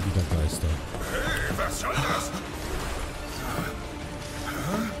nicht schon wieder Geister. Hey, was soll das?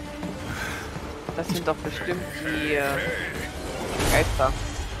 Das sind doch bestimmt die Geister.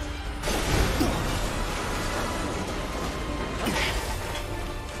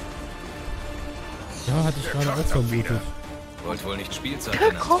 Ja, hatte ich gerade auch vermutet. Wollt wohl nicht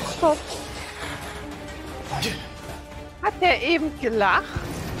Spielzeug Kochtopf. Hat der eben gelacht?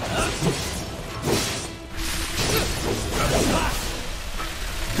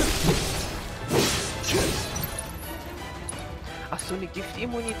 Ach so, eine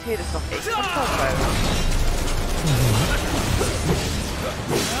Giftimmunität ist doch echt von Vorteil.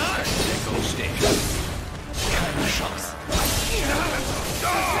 Deckung stehen. Keine Chance.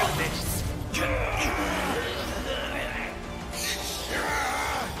 Nichts.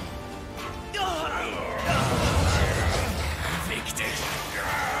 Fick dich.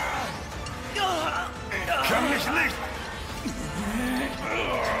 Kann mich nicht.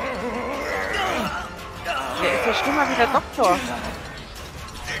 Der ist ja schlimmer wie der Doktor.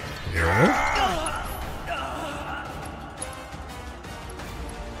 Ja?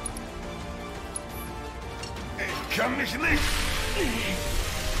 Ich kann mich nicht.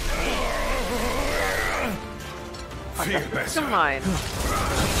 Viel Das ist besser. gemein.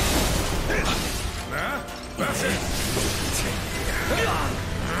 Na, was ist?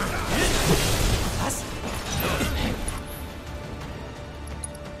 Was?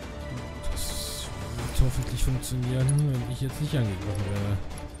 Das wird hoffentlich funktionieren, wenn ich jetzt nicht angegriffen werde.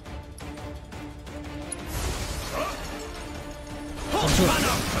 Komm schon.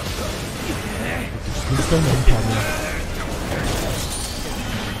 Ich will doch noch ein paar mehr.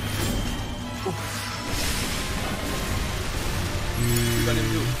 Übernimm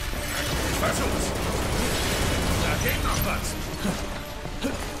du. Versuch's. Da geht noch was.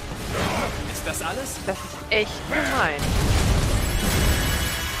 Ist das alles? Das ist echt gemein.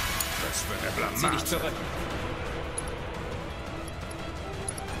 Das wird der Zieh Blamage. dich zurück.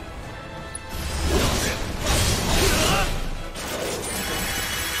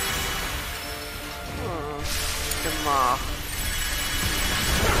 Gemacht.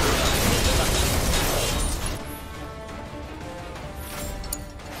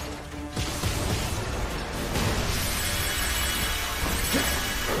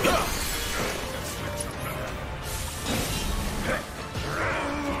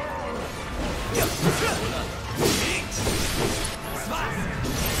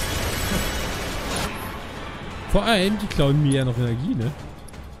 Vor allem, die klauen mir ja noch Energie, ne?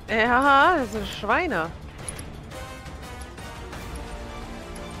 Ja, das sind Schweine.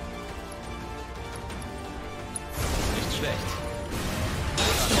 Nicht schlecht.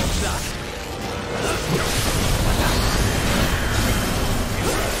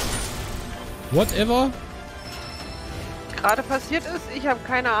 Whatever. Gerade passiert ist, ich habe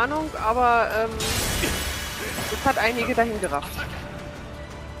keine Ahnung, aber es hat einige dahin gerafft.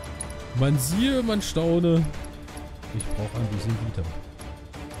 Man siehe, man staune. Ich brauche ein bisschen Vita.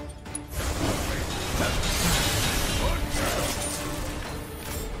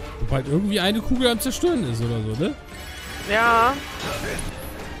 Sobald irgendwie eine Kugel am Zerstören ist oder so, ne? Ja.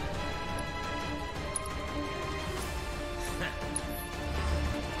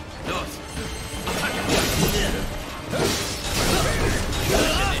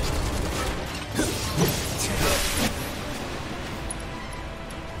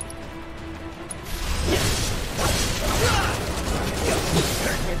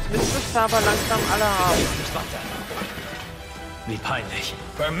 aber langsam alle haben. Wie peinlich.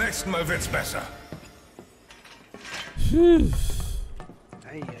 Beim nächsten Mal wird's besser.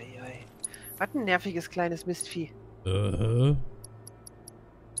 Eieiei. Was ein nerviges kleines Mistvieh.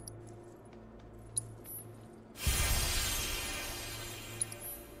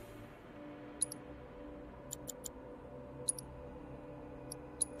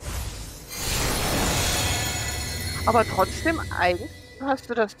 Aber trotzdem, eigentlich hast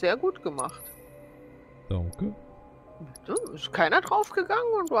du das sehr gut gemacht. Danke. Da ist keiner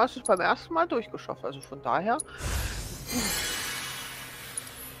draufgegangen und du hast es beim ersten Mal durchgeschafft. Also von daher.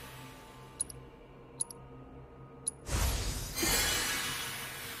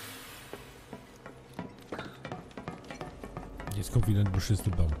 Jetzt kommt wieder eine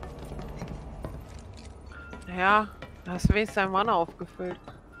beschissene Bank. Ja, da hast du wenigstens deinen Mana aufgefüllt.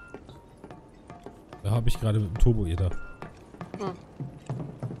 Da habe ich gerade mit dem Turbo da. Hm.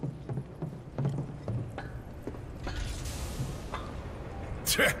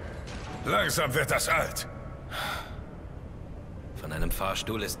 Tja, langsam wird das alt. Von einem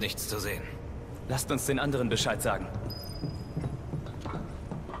Fahrstuhl ist nichts zu sehen. Lasst uns den anderen Bescheid sagen.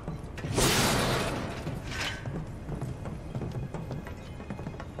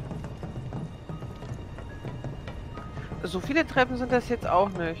 So viele Treppen sind das jetzt auch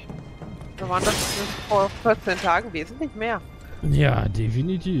nicht. Da waren das vor 14 Tagen wesentlich mehr. Ja,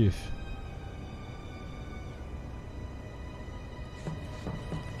 definitiv.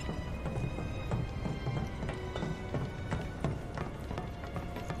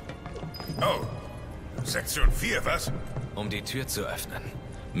 Oh, Sektion 4, was? Um die Tür zu öffnen,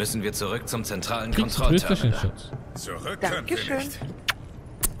 müssen wir zurück zum zentralen Kriegst du Kontrollterminal. Schatz. Zurück können wir Dankeschön. nicht.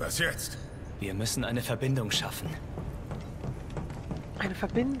 Was jetzt? Wir müssen eine Verbindung schaffen. Eine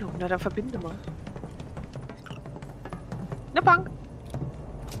Verbindung, na dann verbinde mal. Eine Bank.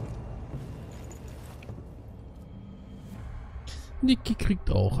 Niki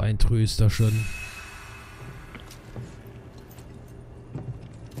kriegt auch ein Trösterchen.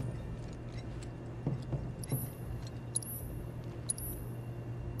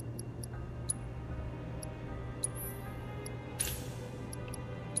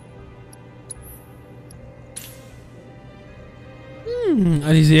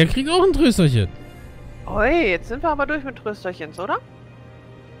 Alicia kriegt auch ein Trösterchen. Oi, jetzt sind wir aber durch mit Trösterchens, oder?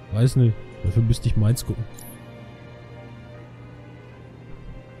 Weiß nicht. Dafür müsste ich meins gucken.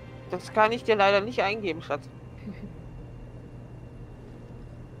 Das kann ich dir leider nicht eingeben, Schatz.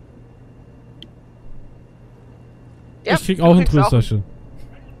 Ja, ich krieg auch ein Trösterchen.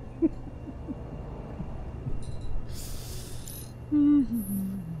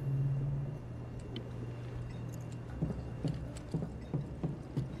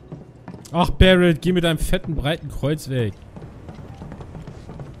 Ach, Barrett, geh mit deinem fetten, breiten Kreuz weg.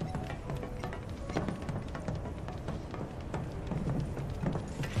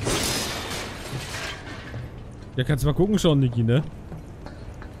 Ja, kannst du mal gucken schon, Niki, ne?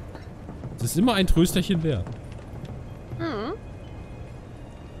 Das ist immer ein Trösterchen wert. Mhm.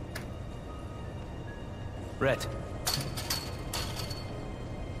 Red.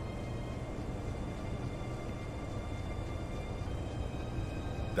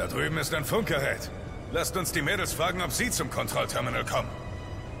 Da drüben ist ein Funkgerät. Lasst uns die Mädels fragen, ob sie zum Kontrollterminal kommen.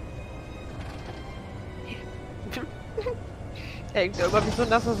 Er hängt ja immer wie so ein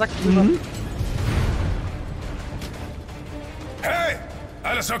nasser Sack drüber. Hey!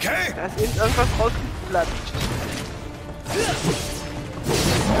 Alles okay? Da ist eben irgendwas rausgeflatscht.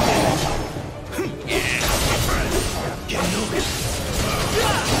 Genug.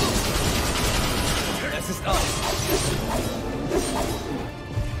 Es ist aus.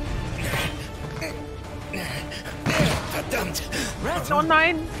 Verdammt! Red, oh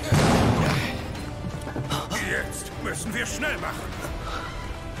nein! Jetzt müssen wir schnell machen.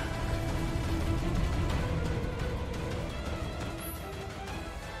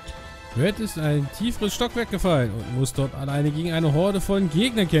 Red ist ein tieferes Stockwerk gefallen und muss dort alleine gegen eine Horde von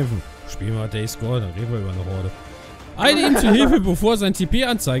Gegnern kämpfen. Spielen wir Days Score, dann reden wir über eine Horde. Eile ihm zu Hilfe, bevor sein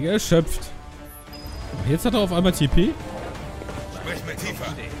TP-Anzeige erschöpft. Ach, jetzt hat er auf einmal TP? Sprich mit Tifa.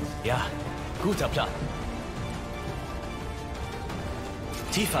 Ja, guter Plan.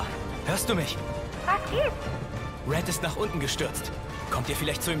 Tifa, hörst du mich? Was gibt's? Red ist nach unten gestürzt. Kommt ihr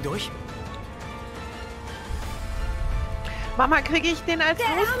vielleicht zu ihm durch? Mama, kriege ich den als Der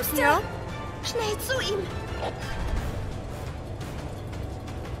Ärmste? Ärmste! Schnell zu ihm!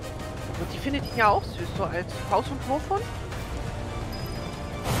 Und die findet ihn ja auch süß, so als Haus- und Hofhund.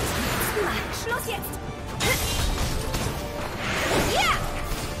 Schluss jetzt! Ja!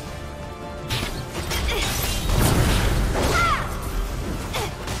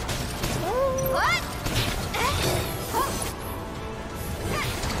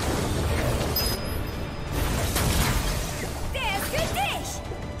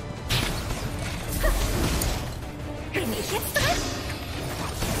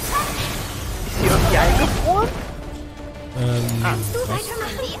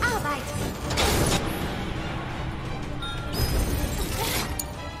 die Arbeit.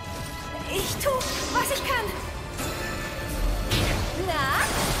 Ich tue, was ich kann. Na?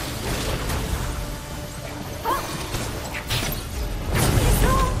 Oh.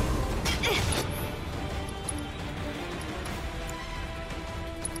 Wieso?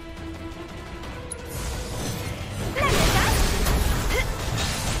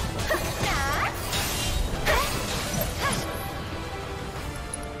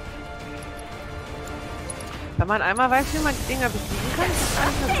 Wenn man einmal weiß, wie man die Dinger besiegen kann, ist es gar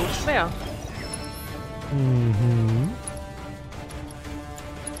nicht mehr so schwer. Mhm.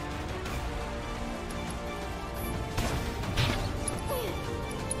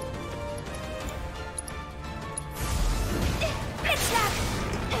 Blitzschlag!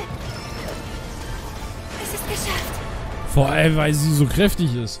 Es ist geschafft. Vor allem, weil sie so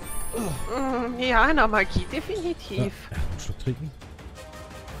kräftig ist. Ja, in der Magie definitiv. Ja, einen Schluck trinken.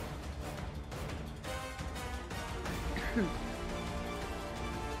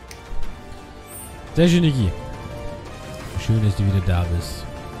 Sehr schön, Niki. Schön, dass du wieder da bist.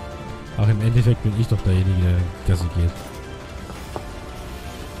 Auch im Endeffekt bin ich doch derjenige, der Gassi geht.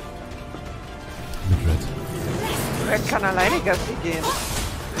 Mit Red. Red kann alleine Gassi gehen.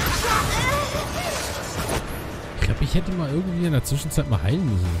 Ich glaube, ich hätte mal irgendwie in der Zwischenzeit mal heilen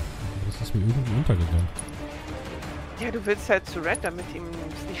müssen. Das ist mir irgendwie untergegangen. Ja, du willst halt zu Red, damit ihm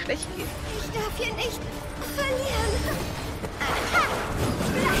es nicht schlecht geht. Ich darf hier nicht verlieren.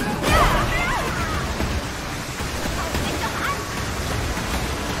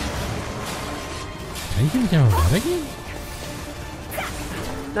 Kann ich hier nicht einfach weitergehen?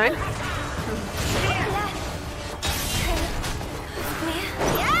 Nein?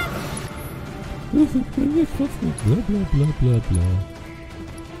 Bla bla bla bla bla.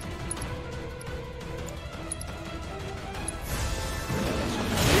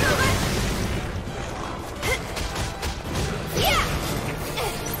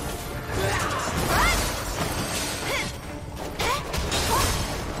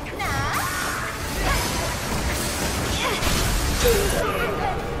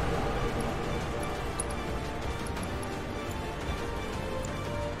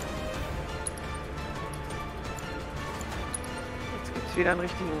 Wieder einen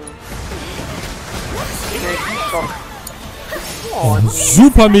richtigen Energieschock. Oh,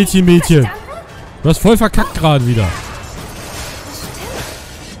 super Mädchen, Mädchen. Du hast voll verkackt gerade wieder.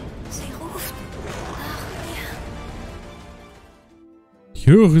 Sie ruft nach mir. Ich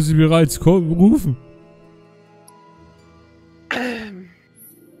höre sie bereits rufen.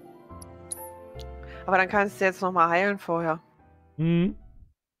 Aber dann kannst du jetzt nochmal heilen vorher. Mhm.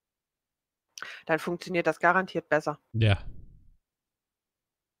 Dann funktioniert das garantiert besser. Ja.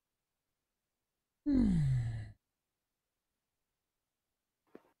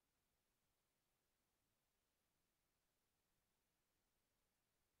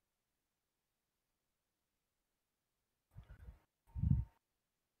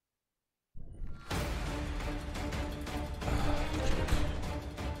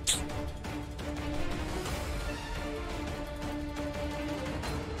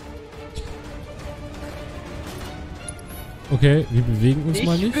 Okay, wir bewegen uns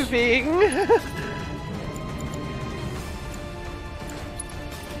mal nicht. Bewegen.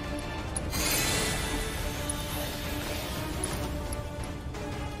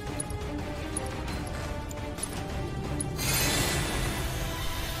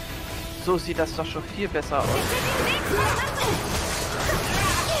 So sieht das doch schon viel besser aus.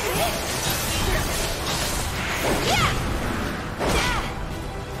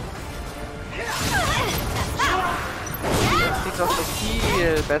 Das sieht doch so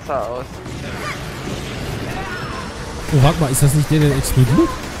viel besser aus. Oh, warte mal, ist das nicht der, der explodiert?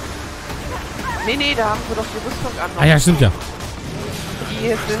 Nee, nee, da haben wir doch die Rüstung an. Ah ja, stimmt ja. Die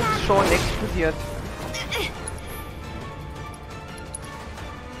sind schon explodiert.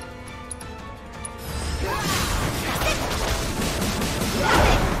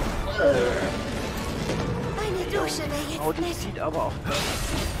 Oh, die sieht aber auch.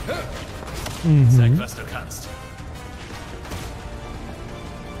 Mhm. Zeig, was du kannst.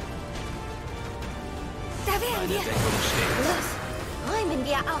 Da wären wir. Los, räumen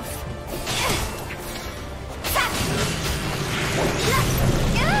wir auf.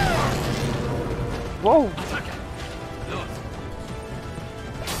 Wow.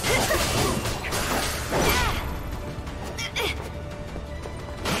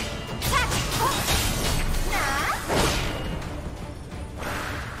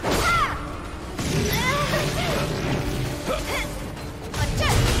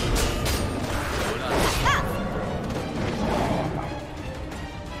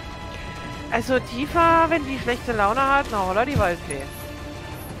 Also Tifa, wenn die schlechte Laune hat, na holla die Waldfee.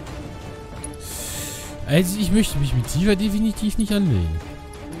 Also ich möchte mich mit Tifa definitiv nicht anlegen.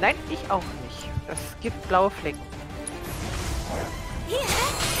 Nein, ich auch nicht. Das gibt blaue Flecken.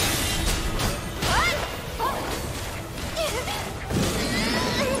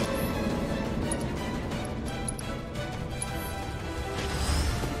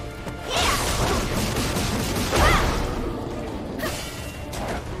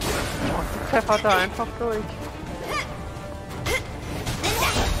 Pfeffert da einfach durch.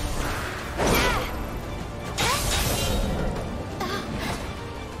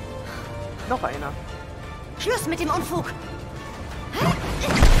 Noch einer. Schluss mit dem Unfug.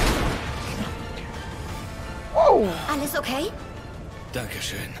 Oh. Alles okay?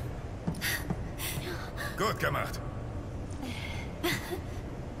 Dankeschön. Gut gemacht.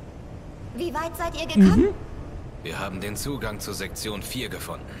 Wie weit seid ihr gekommen? Wir haben den Zugang zur Sektion 4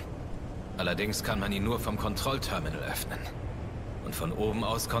 gefunden. Allerdings kann man ihn nur vom Kontrollterminal öffnen. Und von oben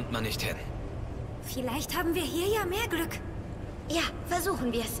aus kommt man nicht hin. Vielleicht haben wir hier ja mehr Glück. Ja,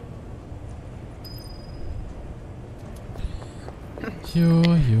 versuchen wir es. Jo.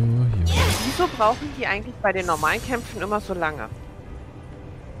 Wieso brauchen die eigentlich bei den normalen Kämpfen immer so lange?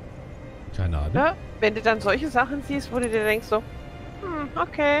 Keine Ahnung. Ne? Wenn du dann solche Sachen siehst, wo du dir denkst so,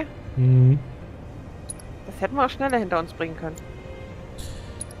 okay. Mhm. Das hätten wir auch schneller hinter uns bringen können.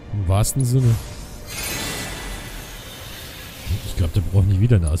 Im wahrsten Sinne. Ich glaube, der braucht nicht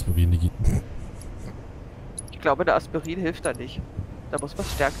wieder eine Aspirin. Ich glaube, der Aspirin hilft da nicht. Da muss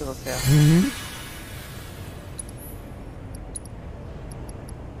was Stärkeres her. Mhm.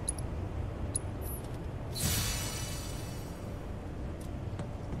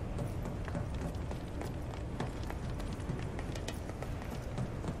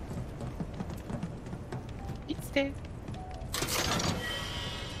 Still.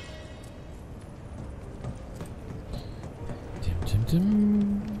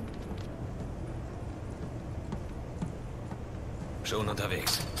 Tim. Schon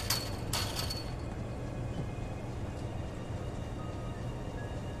unterwegs.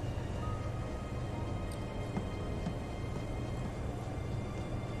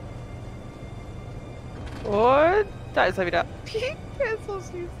 Und da ist er wieder. Der ist so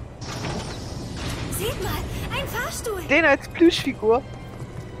süß. Seht mal, ein Fahrstuhl. Den als Plüschfigur.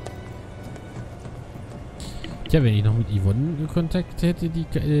 Ja, wenn ich noch mit Yvonne Kontakt hätte,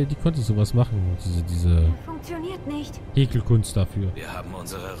 die konnte sowas machen. Diese Funktioniert nicht. Häkelkunst dafür. Wir haben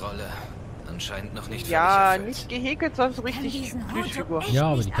unsere Rolle anscheinend noch nicht Ja, völlig erfüllt. nicht gehäkelt, sondern so richtig Plüschfigur. Ja,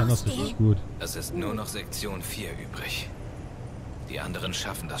 aber die kann das richtig gut. Es ist nur noch Sektion 4 übrig. Die anderen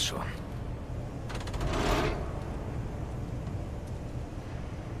schaffen das schon.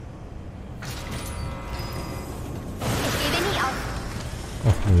 Ich gebe nie auf.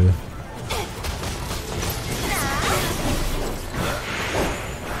 Ach nö.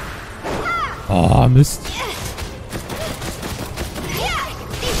 Oh, Mist.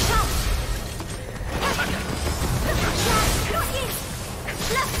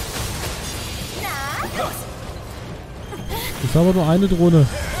 Das war aber nur eine Drohne.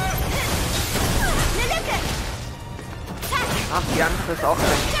 Ach, die andere ist auch ganz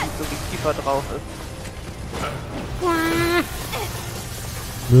gut, so wie Kiefer drauf ist.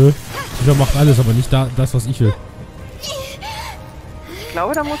 Nö. Dieser macht alles, aber nicht das, was ich will. Ich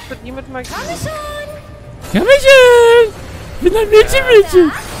glaube, da musst du die mit Magie. Ja, Mädchen! Ich bin ein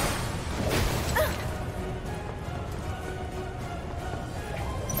Mädchen!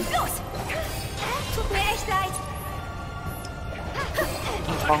 Los! Tut mir echt leid.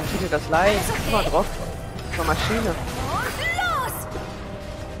 Warum tut dir das leid? Guck mal drauf. Das ist eine Maschine. Und los!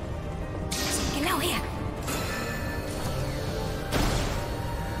 Genau her.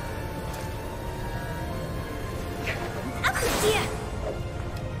 Ab mit dir!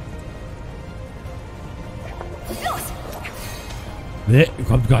 Los! Nee,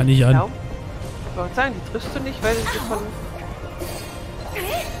 kommt gar nicht an. Genau. Ich wollte sagen, die triffst du nicht, weil sie von...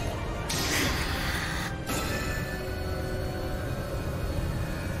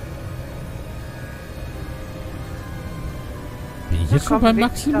 Bin ich jetzt schon beim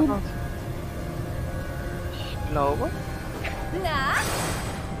Maximum? Ich glaube. Na?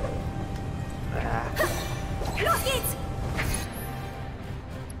 Los geht's!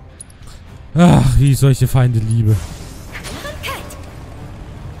 Ach, wie ich solche Feinde liebe.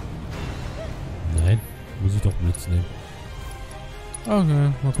 Nein, muss ich doch Blitz nehmen.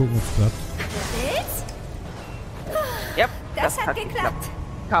 Okay, mal gucken, ob es klappt. Willst? Ja, Das hat geklappt.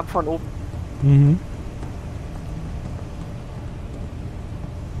 Kam von oben. Mhm.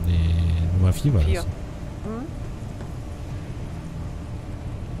 Nee, Nummer 4 war 4. das.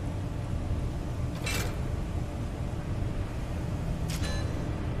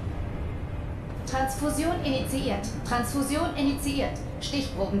 Transfusion initiiert. Transfusion initiiert.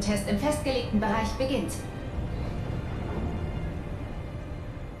 Stichprobentest im festgelegten Bereich beginnt.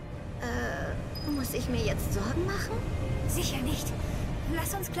 Muss ich mir jetzt Sorgen machen? Sicher nicht.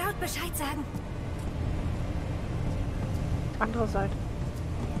 Lass uns Cloud Bescheid sagen. Andere Seite.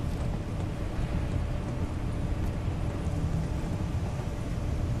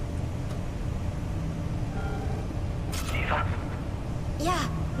 Eva? Ja,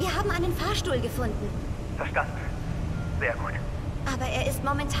 wir haben einen Fahrstuhl gefunden. Verstanden. Sehr gut. Aber er ist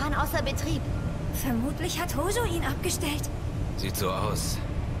momentan außer Betrieb. Vermutlich hat Hojo ihn abgestellt. Sieht so aus,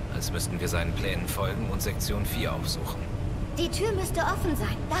 als müssten wir seinen Plänen folgen und Sektion 4 aufsuchen. Die Tür müsste offen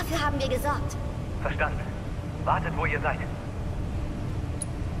sein. Dafür haben wir gesorgt. Verstanden. Wartet, wo ihr seid.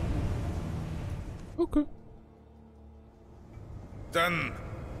 Okay. Dann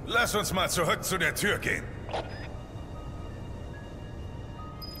lass uns mal zurück zu der Tür gehen.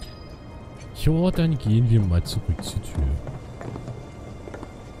 Ja, dann gehen wir mal zurück zur Tür.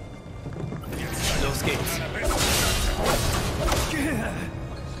 Los geht's.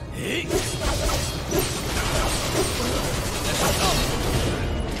 Ich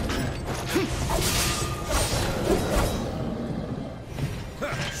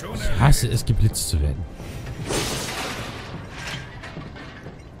hasse es, geblitzt zu werden.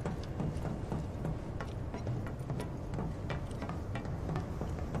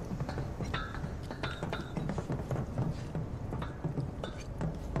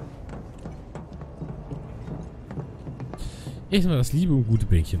 Erstmal das liebe und gute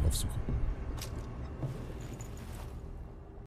Bänkchen aufsuchen.